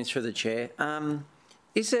 Thank you, through the chair.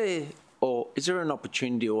 Is there an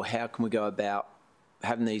opportunity, or how can we go about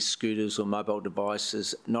having these scooters or mobile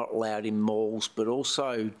devices not allowed in malls, but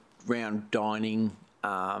also around dining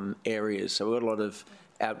areas. So we've got a lot of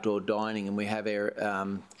outdoor dining, and we have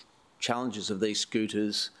challenges of these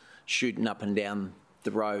scooters shooting up and down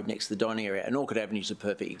the road next to the dining area. And Orchard Avenue is a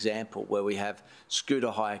perfect example where we have scooter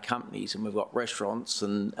hire companies and we've got restaurants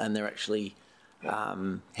and they're actually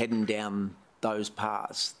heading down those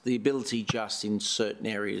paths. The ability just in certain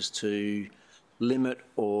areas to limit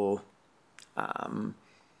or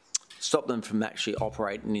stop them from actually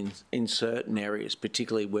operating in certain areas,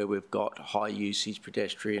 particularly where we've got high usage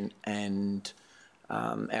pedestrian and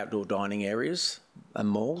outdoor dining areas and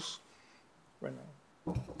malls.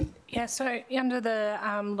 Yeah, so under the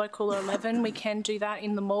local 11, we can do that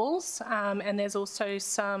in the malls, and there's also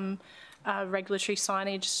some regulatory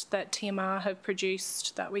signage that TMR have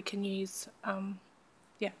produced that we can use.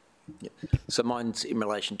 Yeah. So mine's in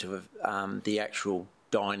relation to the actual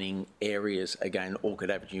dining areas. Again,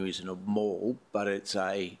 Orchard Avenue isn't a mall, but it's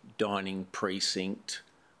a dining precinct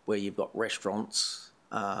where you've got restaurants,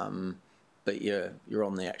 but you're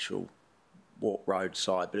on the actual walk road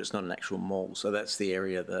side, but it's not an actual mall. So that's the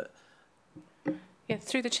area that... Yeah,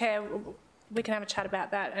 through the chair, we can have a chat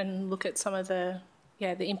about that and look at some of the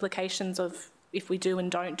implications of if we do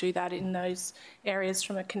and don't do that in those areas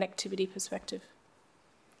from a connectivity perspective.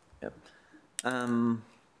 Yep.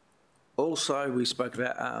 Also, we spoke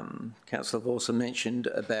about, Councillor have also mentioned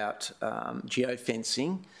about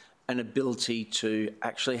geofencing and ability to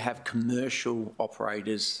actually have commercial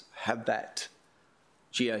operators have that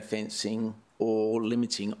geofencing or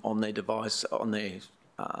limiting on their device, on their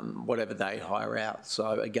whatever they hire out.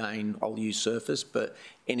 So again, I'll use surface, but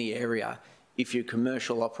any area, if you're a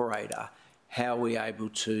commercial operator, how are we able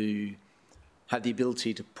to have the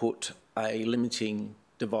ability to put a limiting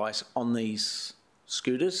device on these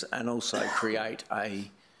scooters and also create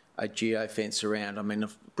a geofence around? I mean,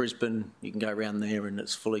 if Brisbane, you can go around there and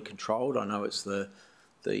it's fully controlled. I know it's the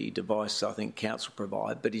device I think council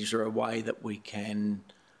provide, but is there a way that we can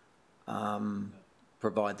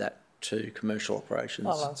provide that to commercial operations?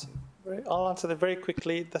 I'll answer that very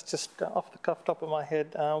quickly. That's just off the cuff top of my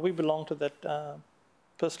head. We belong to that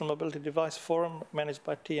Personal Mobility Device Forum managed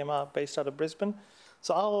by TMR based out of Brisbane.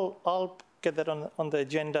 So I'll get that on the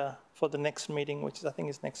agenda for the next meeting, which I think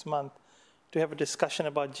is next month, to have a discussion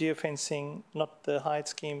about geofencing, not the hired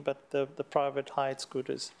scheme, but the private hired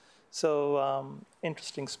scooters. So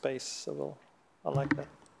interesting space. So I like that.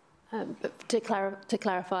 But to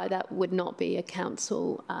clarify, that would not be a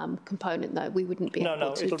council component, though. We wouldn't be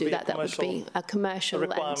able to do that. That would be a commercial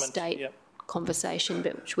and state conversation,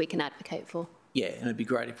 but which we can advocate for. Yeah, and it'd be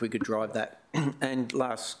great if we could drive that. And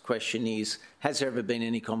last question is, has there ever been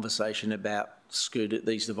any conversation about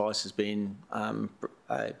these devices being having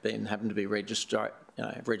to be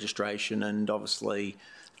registration and obviously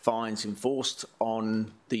fines enforced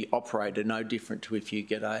on the operator, no different to if you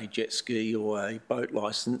get a jet ski or a boat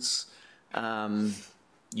licence,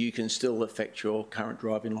 you can still affect your current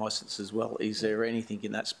driving licence as well. Is there anything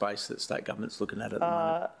in that space that state government's looking at the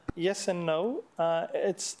moment? Yes and no. I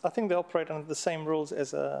think they operate under the same rules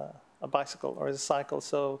as a bicycle or as a cycle,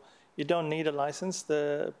 so you don't need a licence.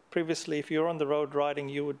 Previously, if you're on the road riding,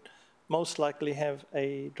 you would most likely have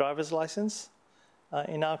a driver's licence.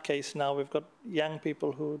 In our case now, we've got young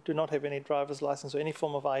people who do not have any driver's license or any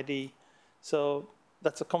form of ID. So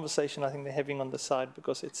that's a conversation I think they're having on the side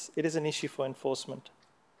because it is an issue for enforcement.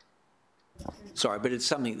 Sorry, but it's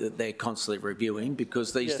something that they're constantly reviewing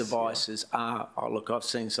because these devices are, look, I've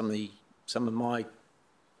seen some of my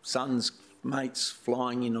son's mates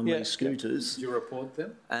flying in on these scooters. Did you report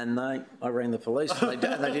them? And I rang the police and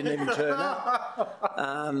they didn't even turn up.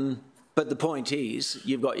 But the point is,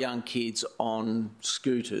 you've got young kids on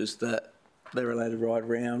scooters that they're allowed to ride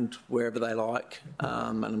around wherever they like.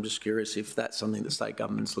 And I'm just curious if that's something the state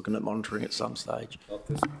government's looking at monitoring at some stage.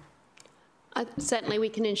 Certainly we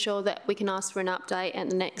can ensure that we can ask for an update at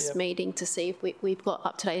the next meeting to see if we've got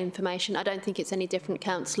up-to-date information. I don't think it's any different,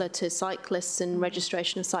 Councillor, to cyclists and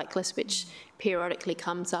registration of cyclists, which periodically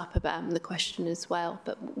comes up about the question as well,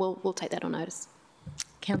 but we'll take that on notice.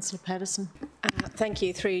 Councillor Patterson. Thank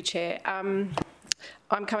you, through you, Chair. I'm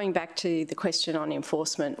coming back to the question on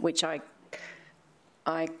enforcement, which I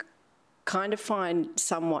kind of find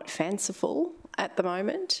somewhat fanciful at the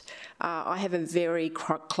moment. I have a very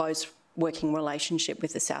close working relationship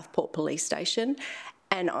with the Southport Police Station,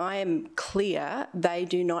 and I am clear they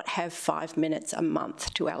do not have 5 minutes a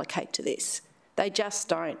month to allocate to this. They just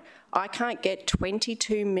don't. I can't get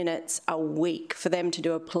 22 minutes a week for them to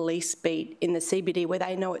do a police beat in the CBD where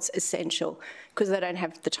they know it's essential because they don't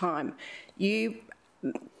have the time. You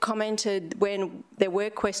commented when there were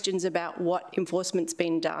questions about what enforcement's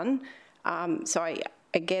been done, so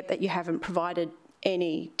I get that you haven't provided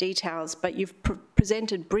any details, but you've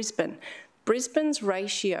presented Brisbane. Brisbane's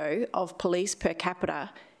ratio of police per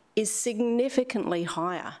capita is significantly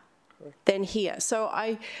higher than here. So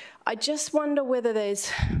I just wonder whether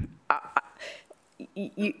there's...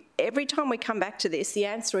 every time we come back to this, the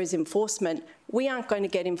answer is enforcement. We aren't going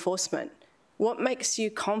to get enforcement. What makes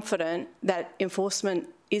you confident that enforcement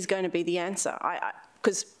is going to be the answer?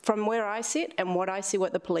 Because from where I sit and what I see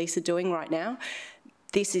what the police are doing right now,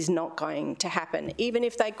 this is not going to happen, even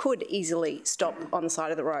if they could easily stop on the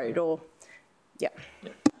side of the road or, yeah.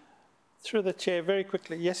 Through the chair, very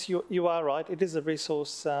quickly, yes, you are right. It is a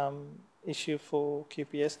resource issue for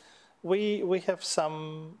QPS. We have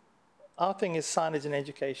some, our thing is signage and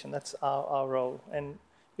education. That's our role. And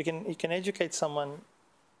you can educate someone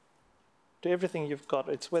to everything you've got.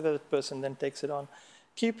 It's whether the person then takes it on.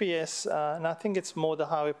 QPS, and I think it's more the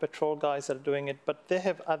highway patrol guys that are doing it, but they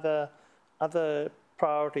have other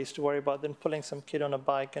priorities to worry about than pulling some kid on a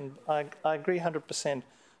bike, and I agree 100%.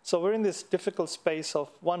 So we're in this difficult space of,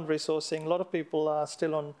 one, resourcing. A lot of people are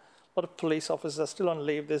still on, a lot of police officers are still on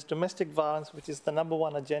leave. There's domestic violence, which is the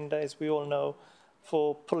 #1 agenda, as we all know,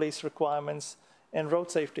 for police requirements, and road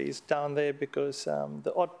safety is down there because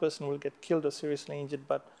the odd person will get killed or seriously injured,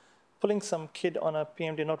 but pulling some kid on a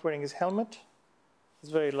PMD not wearing his helmet is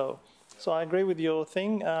very low. So I agree with your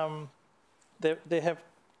thing.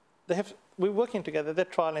 We're working together, they're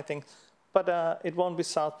trialing things, but it won't be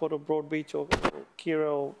Southport or Broadbeach or Kira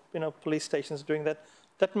or police stations doing that.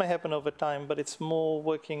 That may happen over time, but it's more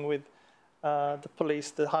working with the police,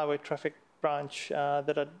 the highway traffic branch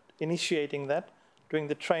that are initiating that, doing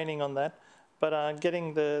the training on that. But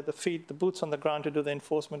getting the boots on the ground to do the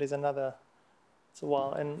enforcement is another, it's a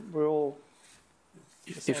while, and we're all...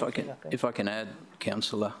 If I can add,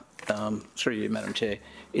 Councillor, through you, Madam Chair,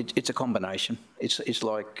 it's a combination. It's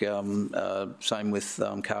like same with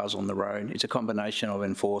cars on the road. It's a combination of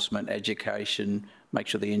enforcement, education, make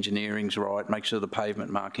sure the engineering's right, make sure the pavement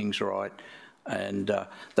marking's right, and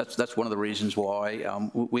that's one of the reasons why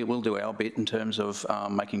we will do our bit in terms of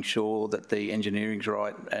making sure that the engineering's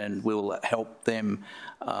right, and we'll help them,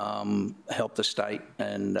 help the state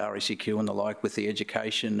and RACQ and the like with the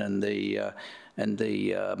education and the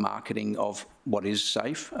marketing of what is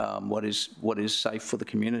safe, what is safe for the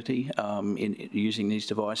community in using these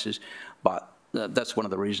devices. But that's one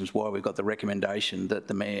of the reasons why we've got the recommendation that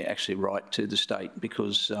the Mayor actually write to the state,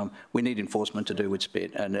 because we need enforcement to do its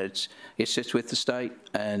bit, and it sits with the state,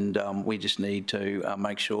 and we just need to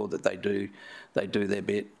make sure that they do their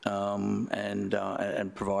bit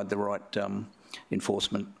and provide the right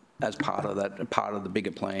enforcement as part of the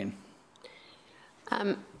bigger plan.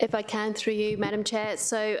 If I can, through you, Madam Chair,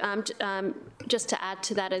 so just to add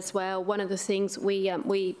to that as well, one of the things we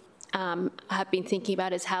have been thinking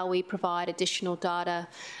about is how we provide additional data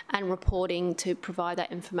and reporting to provide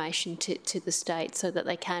that information to the state so that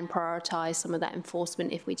they can prioritise some of that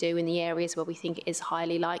enforcement if we do in the areas where we think it is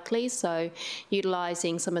highly likely. So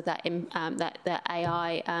utilising some of that, that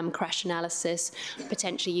AI crash analysis,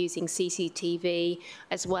 potentially using CCTV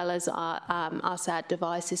as well as our SAD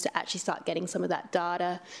devices to actually start getting some of that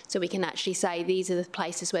data so we can actually say these are the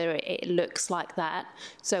places where it looks like that.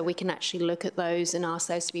 So we can actually look at those and ask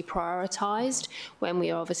those to be prioritised when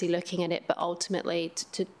we are obviously looking at it, but ultimately,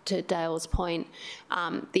 to Dale's point,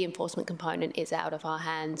 the enforcement component is out of our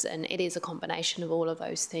hands, and it is a combination of all of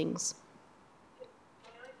those things.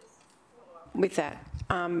 With that,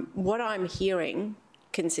 what I'm hearing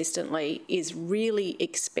consistently is really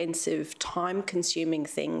expensive, time-consuming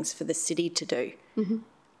things for the city to do.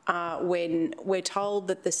 Mm-hmm. When we're told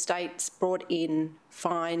that the state's brought in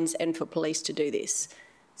fines and for police to do this.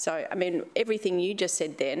 So, I mean, everything you just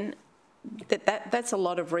said then, that's a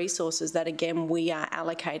lot of resources that, again, we are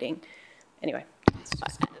allocating. Anyway.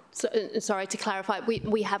 So, sorry, to clarify,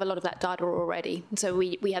 we have a lot of that data already. So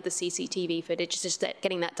we have the CCTV footage, it's just that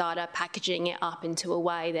getting that data, packaging it up into a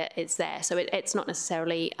way that it's there. So it's not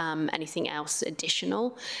necessarily anything else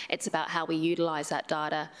additional. It's about how we utilise that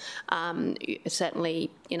data.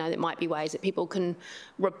 Certainly, there might be ways that people can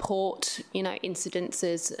report,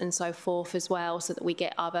 incidences and so forth as well, so that we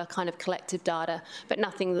get other kind of collective data, but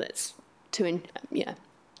nothing that's too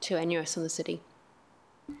onerous on the city.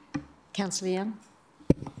 Councillor Young.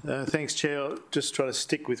 Thanks, Chair. I'll just try to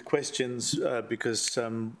stick with questions because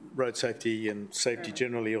road safety and safety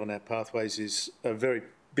generally on our pathways is a very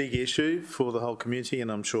big issue for the whole community,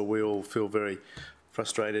 and I'm sure we all feel very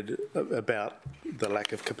frustrated about the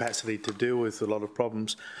lack of capacity to deal with a lot of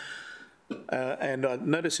problems. And I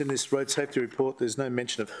notice in this road safety report there's no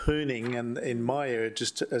mention of hooning, and in my area,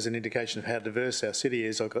 just as an indication of how diverse our city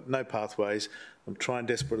is, I've got no pathways. I'm trying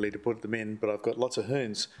desperately to put them in, but I've got lots of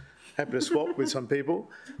hoons. Happy to swap with some people.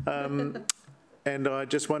 And I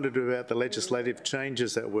just wondered about the legislative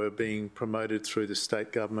changes that were being promoted through the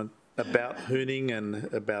state government about hooning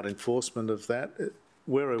and about enforcement of that.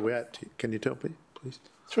 Where are we at? Can you tell me, please?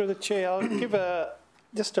 Through the chair, I'll give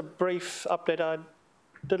just a brief update. I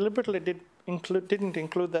deliberately didn't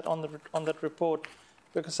include that on that report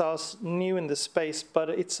because I was new in the space, but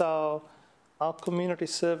it's our community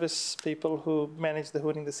service people who manage the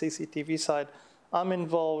hooning, the CCTV side. I'm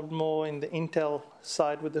involved more in the intel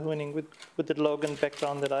side with the hooning, with the Logan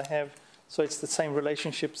background that I have. So it's the same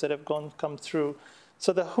relationships that have come through.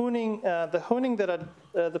 So the hooning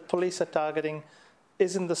that the police are targeting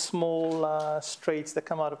is in the small streets that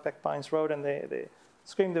come out of Backpines Road, and they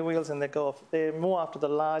scream the wheels and they go off. They're more after the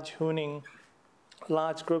large hooning,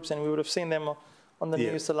 large groups, and we would have seen them on the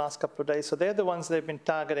news the last couple of days. So they're the ones they've been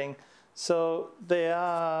targeting. So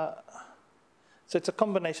So it's a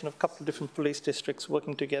combination of a couple of different police districts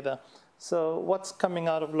working together. So what's coming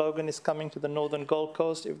out of Logan is coming to the northern Gold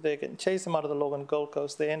Coast. If they can chase them out of the Logan Gold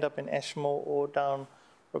Coast, they end up in Ashmore or down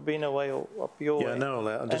Robina Way or up your way. Yeah, no,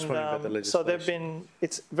 I'm just wondering about the legislation. So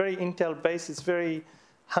it's very intel-based. It's very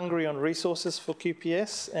hungry on resources for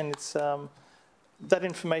QPS, and it's that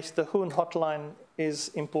information. The Hoon hotline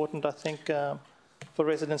is important, I think, for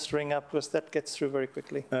residents to ring up because that gets through very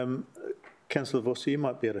quickly. Councillor Vossa, you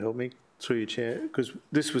might be able to help me through your chair, because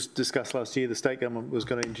this was discussed last year. The state government was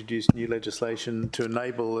going to introduce new legislation to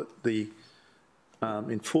enable the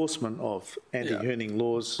enforcement of anti-hooning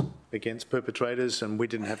laws against perpetrators, and we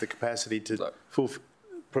didn't have the capacity to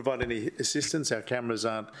provide any assistance. Our cameras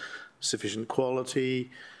aren't sufficient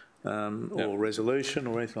quality or resolution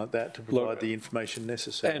or anything like that to provide the information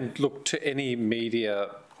necessary. And look, to any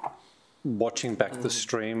media watching back the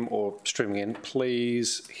stream or streaming in,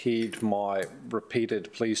 please heed my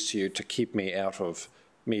repeated pleas to you to keep me out of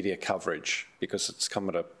media coverage, because it's come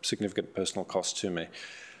at a significant personal cost to me.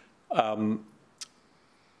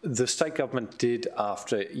 The state government did,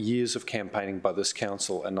 after years of campaigning by this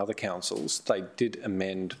council and other councils, they did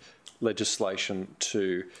amend legislation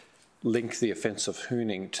to link the offence of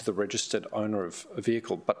hooning to the registered owner of a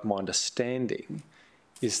vehicle, but my understanding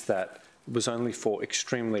is that it was only for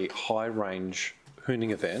extremely high-range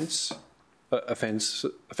hooning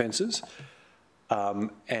offences,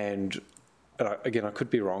 and again, I could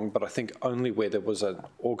be wrong, but I think only where there was an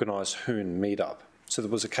organised hoon meet-up. So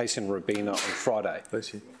there was a case in Robina on Friday,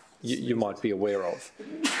 you might be aware of,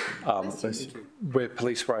 where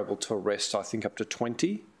police were able to arrest, I think, up to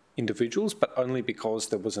 20 individuals, but only because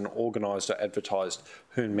there was an organised or advertised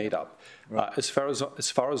hoon meet-up. Right. As far as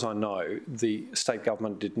I know, the state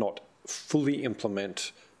government did not fully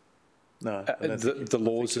implement the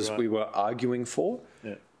laws as we were arguing for,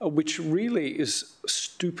 which really is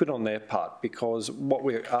stupid on their part, because what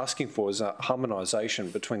we're asking for is a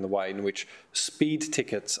harmonisation between the way in which speed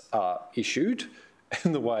tickets are issued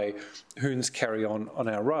and the way hoons carry on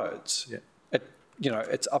our roads. Yeah.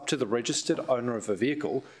 It's up to the registered owner of a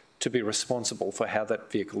vehicle to be responsible for how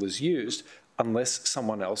that vehicle is used, unless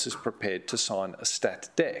someone else is prepared to sign a stat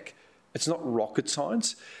dec. It's not rocket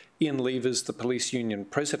science. Ian Levers, the police union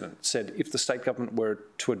president, said if the state government were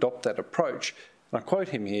to adopt that approach, and I quote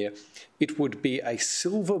him here, it would be a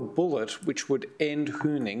silver bullet which would end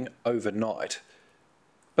hooning overnight.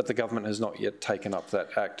 But the government has not yet taken up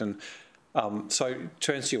that act. And so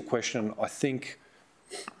to answer your question, I think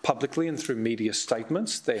publicly and through media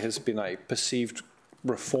statements, there has been a perceived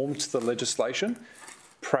reform to the legislation.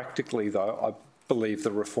 Practically, though, I believe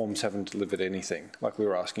the reforms haven't delivered anything like we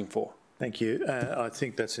were asking for. Thank you. I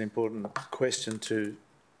think that's an important question to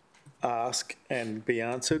ask and be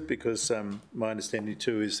answered, because my understanding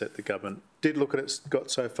too is that the government did look at it,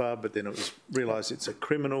 got so far, but then it was realised it's a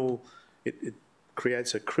criminal, it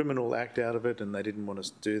creates a criminal act out of it, and they didn't want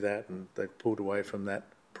us to do that, and they pulled away from that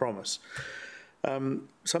promise.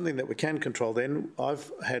 Something that we can control then,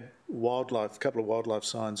 I've had a couple of wildlife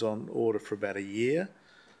signs on order for about a year,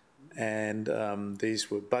 and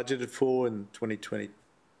these were budgeted for in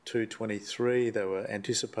 2022-23. They were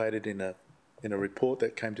anticipated in a report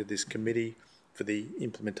that came to this committee for the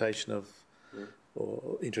implementation of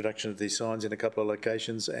or introduction of these signs in a couple of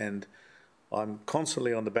locations, and I'm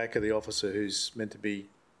constantly on the back of the officer who's meant to be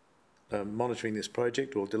monitoring this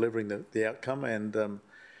project or delivering the outcome, and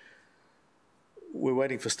we're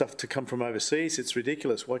waiting for stuff to come from overseas. It's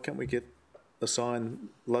ridiculous. Why can't we get a sign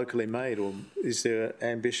locally made, or is there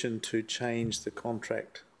ambition to change the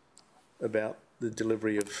contract about the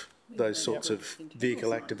delivery of those sorts of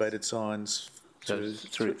vehicle-activated signs? So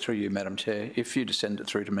through you, Madam Chair, if you just send it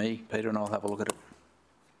through to me, Peter, and I'll have a look at it.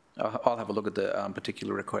 I'll have a look at the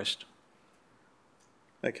particular request.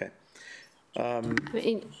 Okay.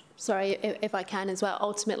 Sorry, if I can as well.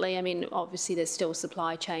 Ultimately, I mean, obviously there's still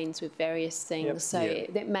supply chains with various things, so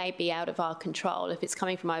that may be out of our control. If it's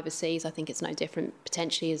coming from overseas, I think it's no different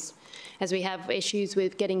potentially as we have issues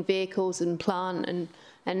with getting vehicles and plant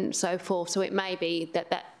and so forth. So it may be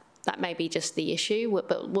that may be just the issue,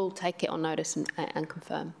 but we'll take it on notice and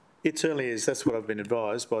confirm. It certainly is. That's what I've been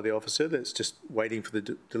advised by the officer, that's just waiting for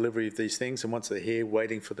the delivery of these things, and once they're here,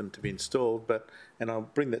 waiting for them to be installed. And I'll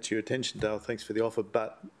bring that to your attention, Dale, thanks for the offer,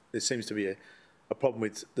 but there seems to be a problem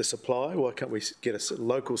with the supply. Why can't we get a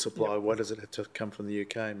local supply? Why does it have to come from the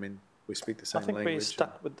UK? I mean, we speak the same language. I think we're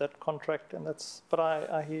stuck with that contract, and but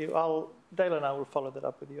I hear you. Dale and I will follow that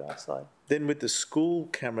up with you outside. Then with the school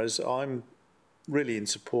cameras, I'm really in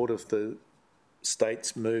support of the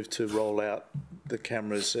state's move to roll out the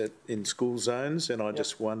cameras in school zones, and I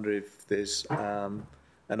just wonder if there's an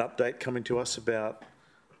update coming to us about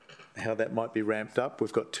how that might be ramped up.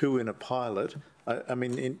 We've got 2 in a pilot. I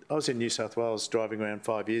mean, I was in New South Wales driving around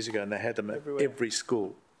 5 years ago, and they had them at every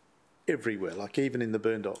school, everywhere, like even in the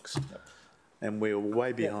Boondocks, and we were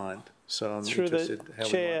way behind. So I'm interested how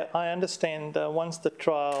Chair, I understand once the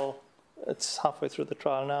trial, it's halfway through the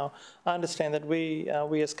trial now, I understand that we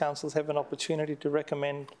as councils have an opportunity to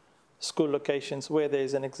recommend school locations where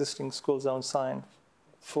there's an existing school zone sign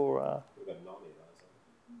for...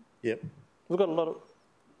 Yep. We've got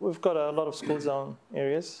a lot of school zone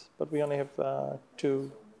areas, but we only have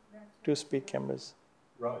two speed cameras.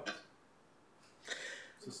 Right.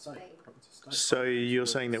 So you're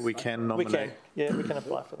saying that we can nominate? We can, yeah, we can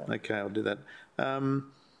apply for that. Okay, I'll do that.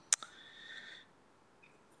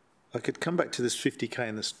 I could come back to this 50k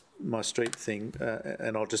in my street thing,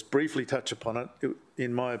 and I'll just briefly touch upon it.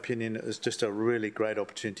 In my opinion, it was just a really great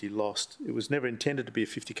opportunity lost. It was never intended to be a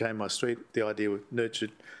 50k in my street. The idea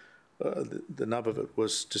nurtured, the nub of it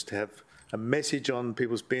was just to have a message on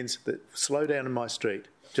people's bins that slow down in my street.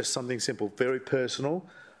 Just something simple, very personal,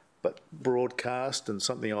 but broadcast, and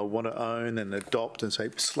something I want to own and adopt and say,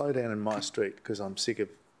 slow down in my street because I'm sick of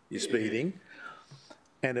you speeding.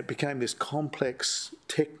 And it became this complex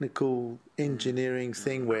technical engineering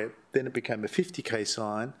thing where then it became a 50k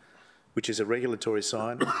sign, which is a regulatory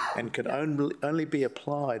sign, and could only be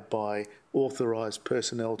applied by authorised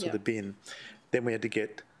personnel to the bin. Then we had to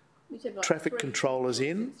get traffic controllers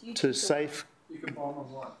in to safe... You can buy them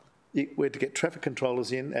online. We had to get traffic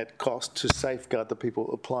controllers in at cost to safeguard the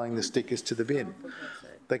people applying the stickers to the bin.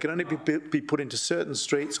 They can only be put into certain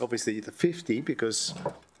streets, obviously the 50,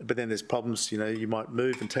 but then there's problems, you know, you might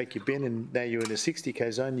move and take your bin and now you're in a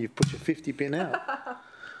 60k zone, you've put your 50 bin out.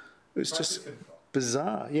 It was just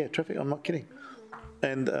bizarre. Yeah, traffic, I'm not kidding.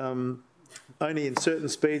 And only in certain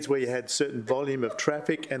speeds where you had certain volume of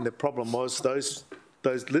traffic, and the problem was those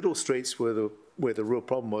little streets where the real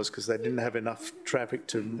problem was, because they didn't have enough traffic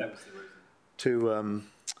to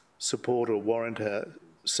support or warrant a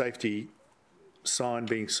safety sign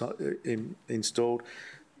being installed.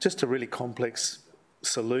 Just a really complex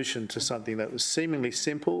solution to something that was seemingly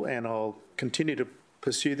simple, and I'll continue to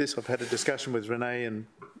pursue this. I've had a discussion with Renee and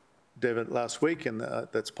Devon last week, and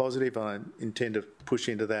that's positive. I intend to push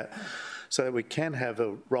into that so that we can have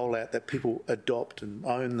a rollout that people adopt and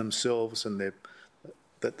own themselves, and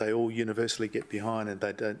that they all universally get behind, and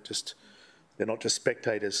they're not just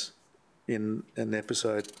spectators in an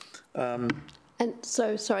episode. And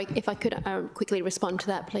so, sorry, if I could quickly respond to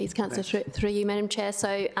that, please, Councillor, through you, Madam Chair.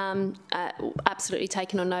 So, absolutely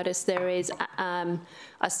taken on notice. There is a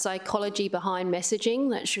psychology behind messaging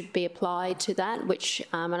that should be applied to that, which,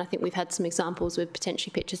 and I think we've had some examples with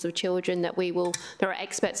potentially pictures of children that there are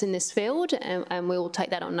experts in this field, and we will take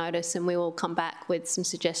that on notice, and we will come back with some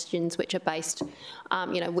suggestions which are based,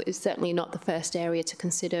 it's certainly not the first area to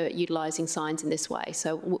consider utilising signs in this way.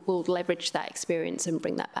 So we'll leverage that experience and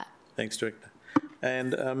bring that back. Thanks, Director.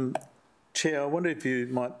 And Chair, I wonder if you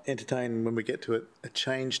might entertain, when we get to it, a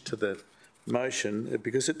change to the motion,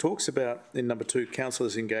 because it talks about, in number 2,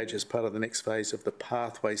 councillors engage as part of the next phase of the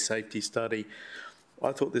pathway safety study.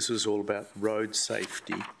 I thought this was all about road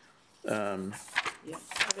safety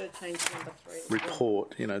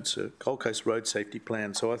report. You know, it's a Gold Coast road safety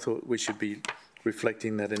plan. So I thought we should be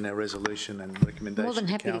reflecting that in our resolution and recommendation. More than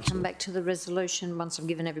happy to come back to the resolution once I've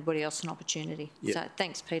given everybody else an opportunity. Yep. So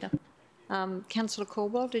thanks, Peter. Councillor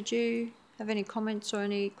Caldwell, did you have any comments or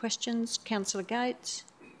any questions? Councillor Gates.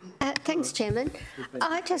 Thanks, Chairman.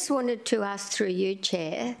 I just wanted to ask through you,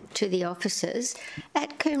 Chair, to the officers.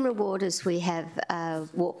 At Coomera Waters, we have a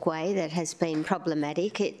walkway that has been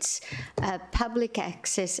problematic. It's a public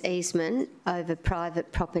access easement over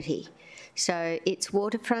private property. So it's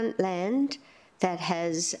waterfront land that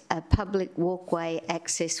has a public walkway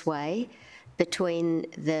access way between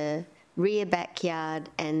the rear backyard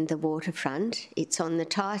and the waterfront. It's on the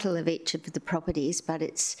title of each of the properties, but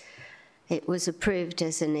it was approved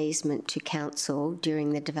as an easement to council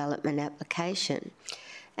during the development application.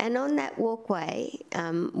 And on that walkway,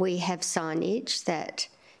 we have signage that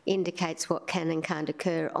indicates what can and can't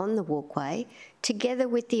occur on the walkway, together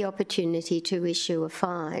with the opportunity to issue a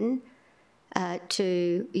fine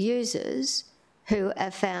to users who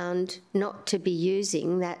are found not to be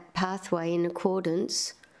using that pathway in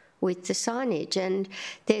accordance with the signage. And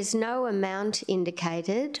there's no amount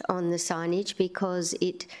indicated on the signage because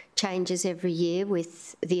it changes every year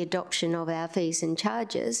with the adoption of our fees and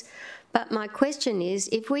charges. But my question is,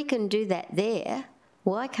 if we can do that there,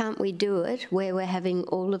 why can't we do it where we're having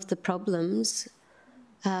all of the problems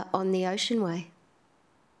on the Ocean Way?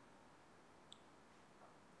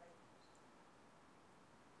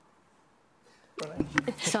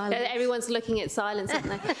 Everyone's looking at silence,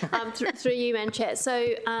 aren't they? Through you, Madam Chair.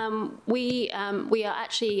 So we are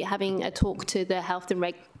actually having a talk to the health and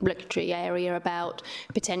regulatory area about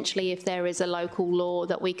potentially if there is a local law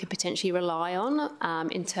that we could potentially rely on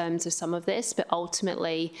in terms of some of this, but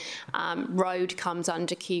ultimately road comes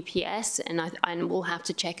under QPS, and we'll have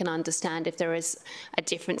to check and understand if there is a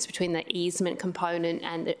difference between the easement component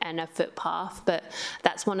and a footpath. But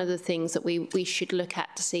that's one of the things that we should look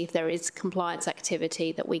at to see if there is compliance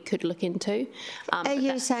activity that we could look into. Are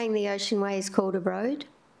you saying the Ocean Way is called a road?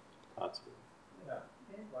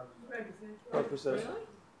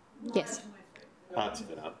 Yes. Parts of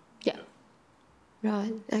it are. Yeah.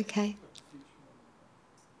 Right, okay.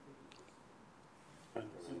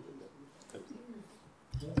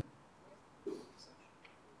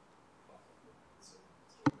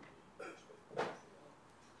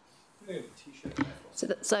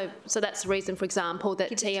 So that's the reason, for example,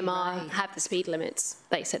 that TMR have the speed limits.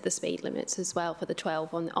 They set the speed limits as well for the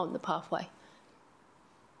 12 on the pathway.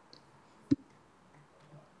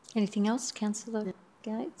 Anything else, Councillor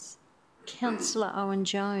Gates? Councillor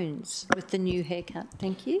Owen-Jones with the new haircut.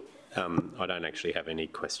 Thank you. I don't actually have any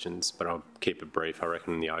questions, but I'll keep it brief. I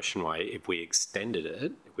reckon in the Ocean Way, if we extended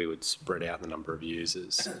it, we would spread out the number of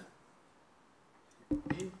users.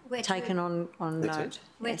 Taken on note.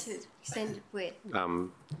 Where to extend it? Where?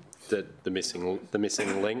 The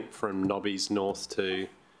missing link from Nobby's north to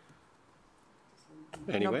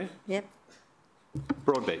anywhere. Yep.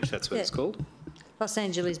 Broadbeach, that's what it's called. Los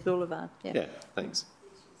Angeles Boulevard. Yeah. Yeah, thanks.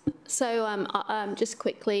 So just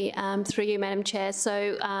quickly, through you, Madam Chair,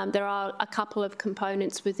 so there are a couple of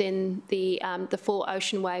components within the full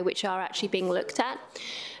Ocean Way which are actually being looked at.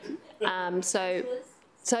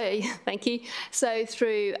 So thank you. So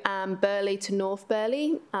through Burleigh to North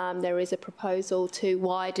Burleigh, there is a proposal to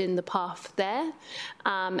widen the path there.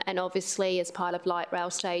 And obviously, as part of Light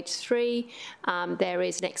Rail Stage 3, there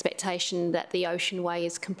is an expectation that the Ocean Way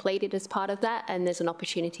is completed as part of that, and there's an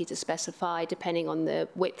opportunity to specify, depending on the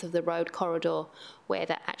width of the road corridor, where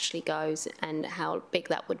that actually goes and how big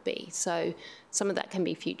that would be. So some of that can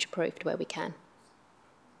be future-proofed where we can.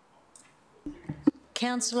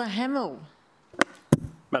 Councillor Hamill.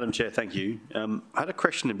 Madam Chair, thank you. I had a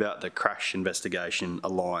question about the Crash Investigation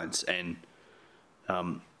Alliance, and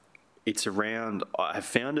it's around, I have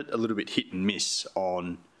found it a little bit hit and miss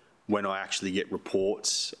on when I actually get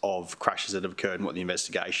reports of crashes that have occurred and what the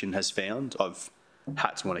investigation has found. I've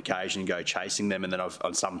had to on occasion go chasing them, and then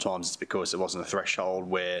sometimes it's because it wasn't a threshold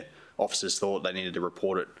where officers thought they needed to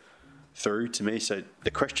report it through to me. So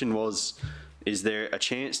the question was, is there a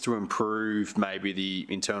chance to improve maybe the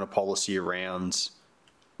internal policy around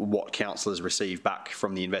what councillors receive back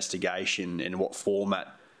from the investigation and what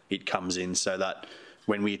format it comes in, so that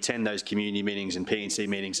when we attend those community meetings and P&C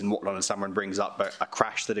meetings and whatnot, and someone brings up a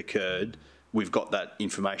crash that occurred, we've got that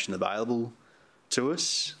information available to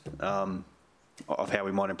us of how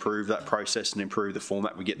we might improve that process and improve the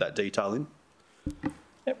format we get that detail in.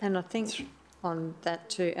 Yep. And I think on that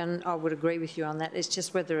too, and I would agree with you on that, it's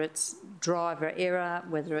just whether it's driver error,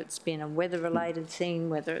 whether it's been a weather-related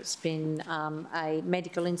thing, whether it's been a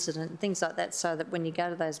medical incident, things like that, so that when you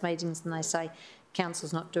go to those meetings and they say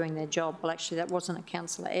council's not doing their job, well, actually that wasn't a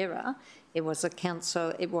councillor error, it was a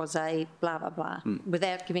council, it was a blah, blah, blah.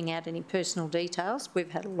 Without giving out any personal details,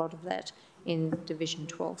 we've had a lot of that in Division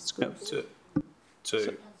 12 schools.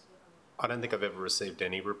 I don't think I've ever received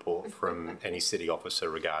any report from any city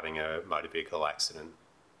officer regarding a motor vehicle accident.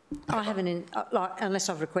 I haven't, unless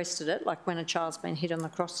I've requested it, like when a child's been hit on the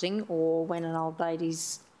crossing or when an old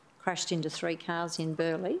lady's crashed into 3 cars in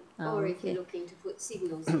Burleigh. Or if you're looking to put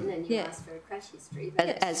signals in and you ask for a crash history.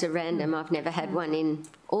 But as a random, I've never had one in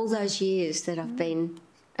all those years that I've been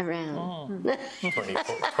around.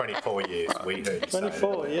 24 years, we heard you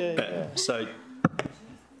 24, say that. yeah. So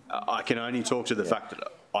I can only talk to the fact that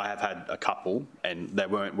I have had a couple, and they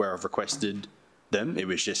weren't where I've requested them. It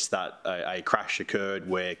was just that a crash occurred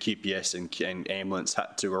where QPS and ambulance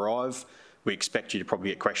had to arrive. We expect you to probably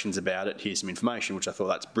get questions about it. Here's some information, which I thought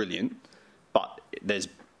that's brilliant. But there's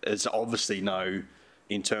obviously no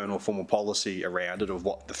internal formal policy around it of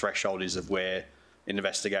what the threshold is of where an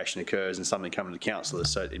investigation occurs and something coming to councillors.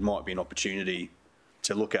 So it might be an opportunity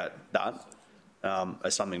to look at that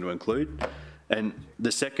as something to include. And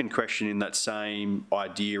the second question in that same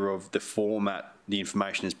idea of the format the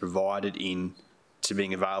information is provided in to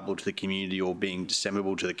being available to the community or being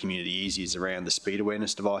disseminable to the community easy is around the speed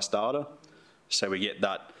awareness device data. So we get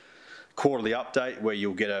that quarterly update where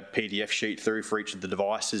you'll get a PDF sheet through for each of the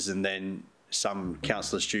devices, and then some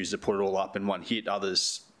councillors choose to put it all up in one hit,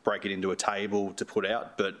 others break it into a table to put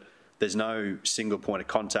out, but there's no single point of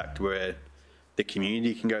contact where the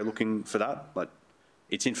community can go looking for that. Like,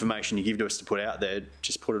 it's information you give to us to put out there,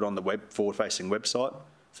 just put it on the forward-facing website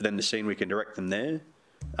for them to see, and we can direct them there.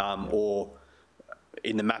 Or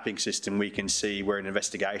in the mapping system, we can see where an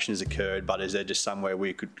investigation has occurred, but is there just somewhere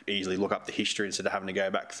we could easily look up the history instead of having to go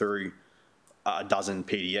back through a dozen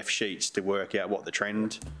PDF sheets to work out what the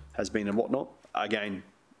trend has been and whatnot? Again,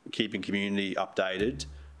 keeping community updated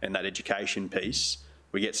and that education piece,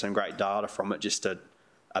 we get some great data from it, just a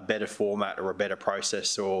better format or a better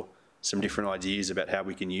process or some different ideas about how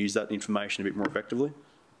we can use that information a bit more effectively.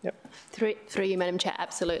 Yep. Through you, Madam Chair,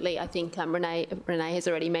 absolutely. I think Renee has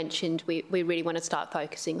already mentioned we really want to start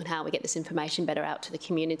focusing on how we get this information better out to the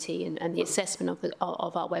community, and the assessment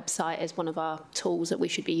of our website is one of our tools that we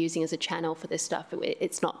should be using as a channel for this stuff.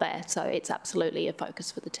 It's not there, so it's absolutely a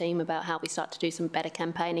focus for the team about how we start to do some better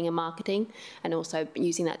campaigning and marketing, and also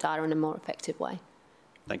using that data in a more effective way.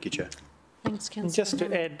 Thank you, Chair. Thanks, Councillor. Just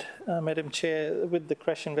to add, Madam Chair, with the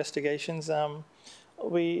crash investigations,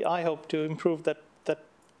 I hope to improve that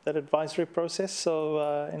advisory process.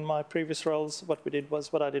 So in my previous roles, what I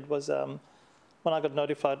did was when I got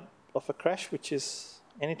notified of a crash, which is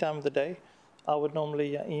any time of the day, I would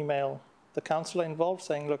normally email the councillor involved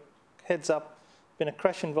saying, look, heads up, been a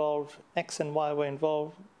crash involved, X and Y were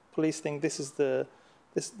involved, police think these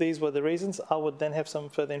were the reasons. I would then have some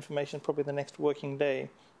further information probably the next working day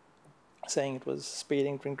saying it was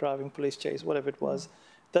speeding, drink driving, police chase, whatever it was.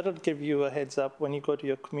 That'll give you a heads up when you go to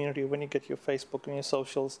your community, when you get your Facebook and your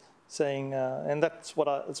socials, saying, and that's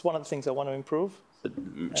it's one of the things I want to improve.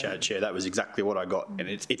 Chair, that was exactly what I got, and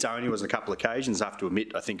it's only was a couple of occasions. I have to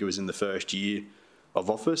admit, I think it was in the first year of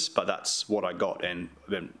office, but that's what I got. And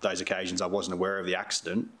then those occasions, I wasn't aware of the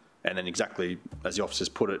accident, and then exactly as the officers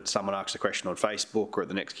put it, someone asked a question on Facebook or at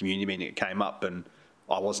the next community meeting, it came up, and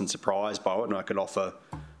I wasn't surprised by it, and I could offer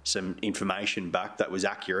some information back that was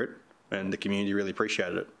accurate. And the community really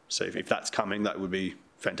appreciated it. So if that's coming, that would be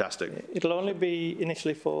fantastic. It'll only be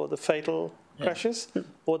initially for the fatal crashes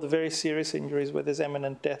or the very serious injuries where there's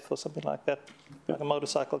imminent death or something like that, like a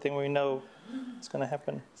motorcycle thing where we know it's going to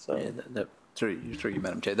happen. So yeah, through you,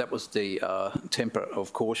 Madam Chair, that was the temper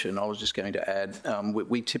of caution. I was just going to add,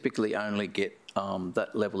 we typically only get that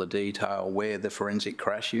level of detail where the forensic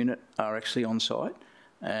crash unit are actually on site,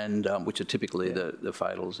 and which are typically the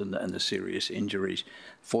fatals and the serious injuries.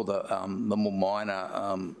 For the more minor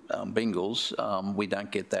bingles, we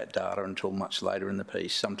don't get that data until much later in the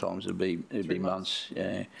piece. Sometimes it'd be months.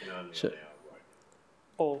 Yeah. So,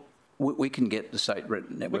 or we can get the state network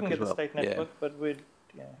as well. We can get the state network, but we'd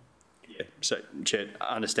Yeah. So, Chair,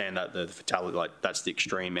 I understand that the fatality, like that's the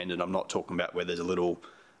extreme end, and I'm not talking about where there's a little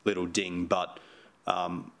ding, but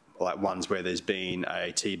like ones where there's been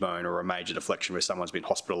a T-bone or a major deflection where someone's been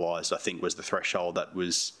hospitalised, I think was the threshold that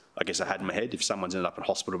was, I guess I had in my head. If someone's ended up in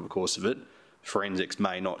hospital because of it, forensics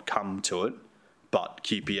may not come to it, but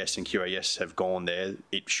QPS and QAS have gone there.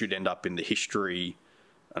 It should end up in the history,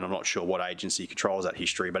 and I'm not sure what agency controls that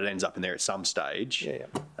history, but it ends up in there at some stage.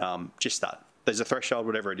 Just that. There's a threshold,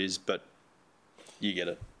 whatever it is, but you get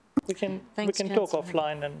it. We can talk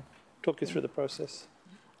offline and talk you through the process.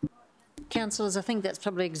 Councillors, I think that's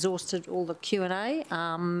probably exhausted all the Q&A.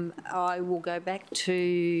 I will go back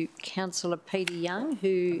to Councillor Peter Young,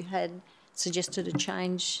 who had suggested a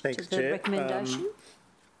change to the Chair. recommendation.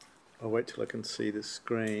 I'll wait till I can see the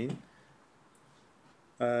screen.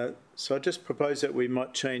 So I just propose that we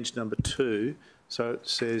might change number 2. So it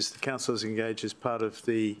says the councillors engage as part of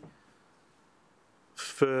the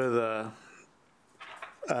further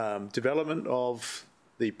development of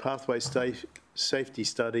the pathway safety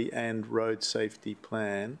study and road safety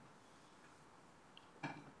plan.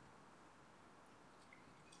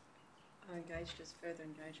 Are engaged as further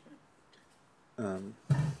engagement.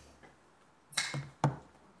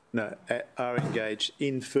 No, are engaged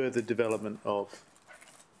in further development of.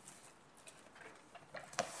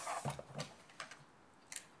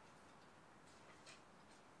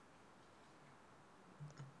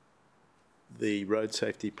 the road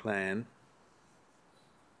safety plan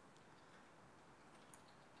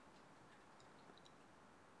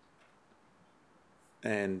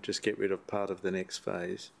and just get rid of part of the next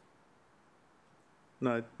phase.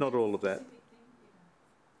 No, not all of that.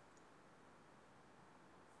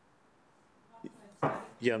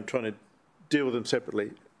 Yeah, I'm trying to deal with them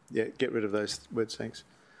separately. Yeah, get rid of those words, thanks.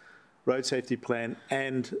 Road safety plan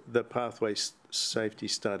and the pathway safety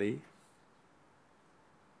study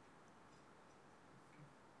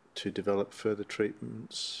to develop further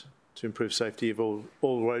treatments to improve safety of all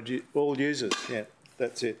users. Yeah,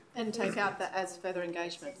 that's it. And take out the as further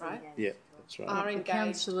engagement, right? Yeah, that's right. Are engaged in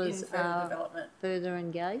Councillors further are development. further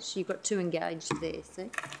engaged. You've got 2 engaged there, see?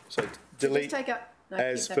 So Just delete take out, no,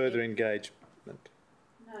 as keep that further bit. engagement.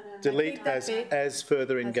 No, Delete keep that as bit. as further As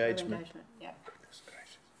further engagement. Yeah.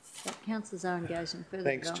 That councillors are engaged in further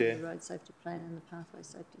Thanks, development of Chair. the road safety plan and the pathway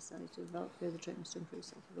safety study to develop further treatments to improve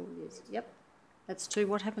safety of all users. Yep, that's 2.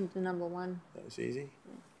 What happened to number 1? That was easy.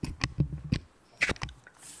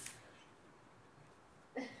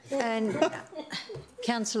 And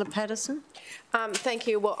Councillor Patterson? Thank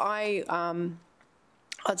you. Well, I'd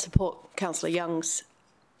support Councillor Young's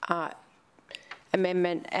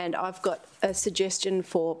amendment, and I've got a suggestion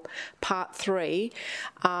for part 3,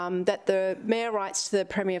 that the Mayor writes to the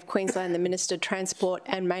Premier of Queensland, the Minister of Transport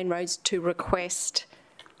and Main Roads to request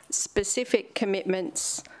specific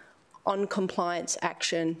commitments on compliance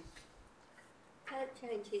action. Can't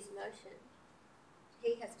change his motion.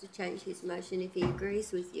 He has to change his motion if he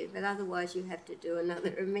agrees with you, but otherwise you have to do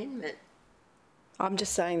another amendment. I'm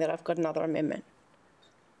just saying that I've got another amendment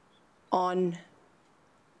on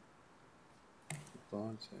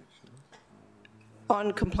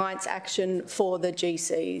compliance action for the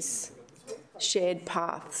GC's shared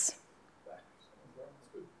paths.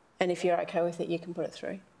 And if you're okay with it, you can put it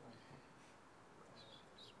through.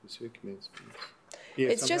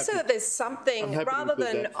 Yes, It's just so that there's something, I'm happy rather with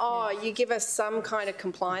than, that. oh, you give us some kind of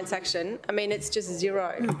compliance action. I mean, it's just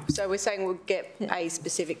 0. So we're saying we'll get a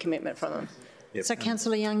specific commitment from them. Yep. So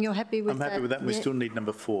Councillor Young, you're happy with I'm that? happy with that. We Yeah. still need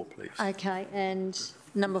number 4, please. Okay, and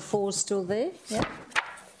number 4 is still there? Yep.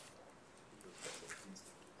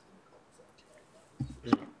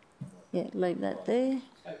 Yeah, leave that there.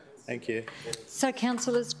 Thank you. So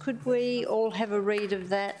councillors, could we all have a read of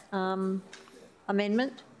that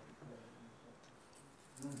amendment?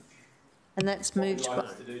 And that's moved by...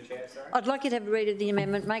 I'd like you to have a read of the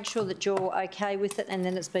amendment, make sure that you're okay with it, and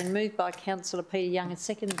then it's been moved by Councillor Peter Young and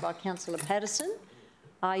seconded by Councillor Patterson.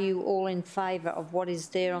 Are you all in favour of what is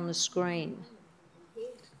there on the screen?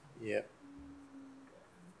 Yep.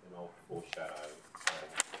 And I'll foreshadow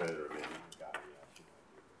further amendment.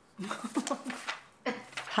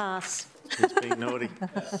 Pass. He's being naughty.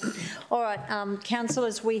 All right,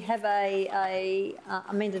 councillors, we have a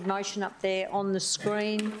amended motion up there on the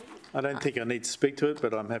screen. I don't think I need to speak to it,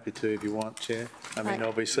 but I'm happy to if you want, Chair. I mean, Okay.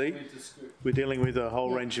 obviously, we're dealing with a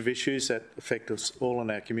whole range of issues that affect us all in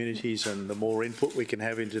our communities, and the more input we can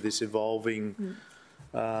have into this evolving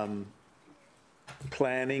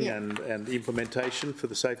planning and implementation for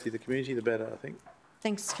the safety of the community, the better, I think.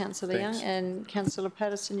 Thanks, Councillor Young. Thanks. And Councillor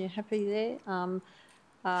Patterson, you're happy there?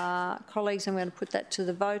 Colleagues, I'm going to put that to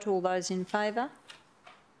the vote. All those in favour?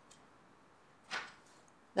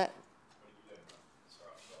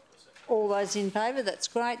 All those in favour? That's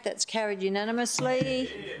great. That's carried unanimously.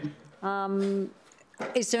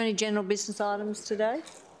 Is there any general business items today?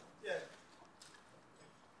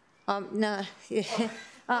 No.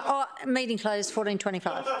 Meeting closed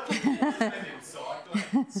 14:25.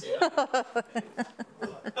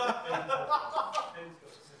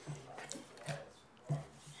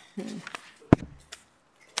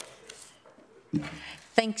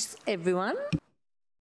 Thanks, everyone.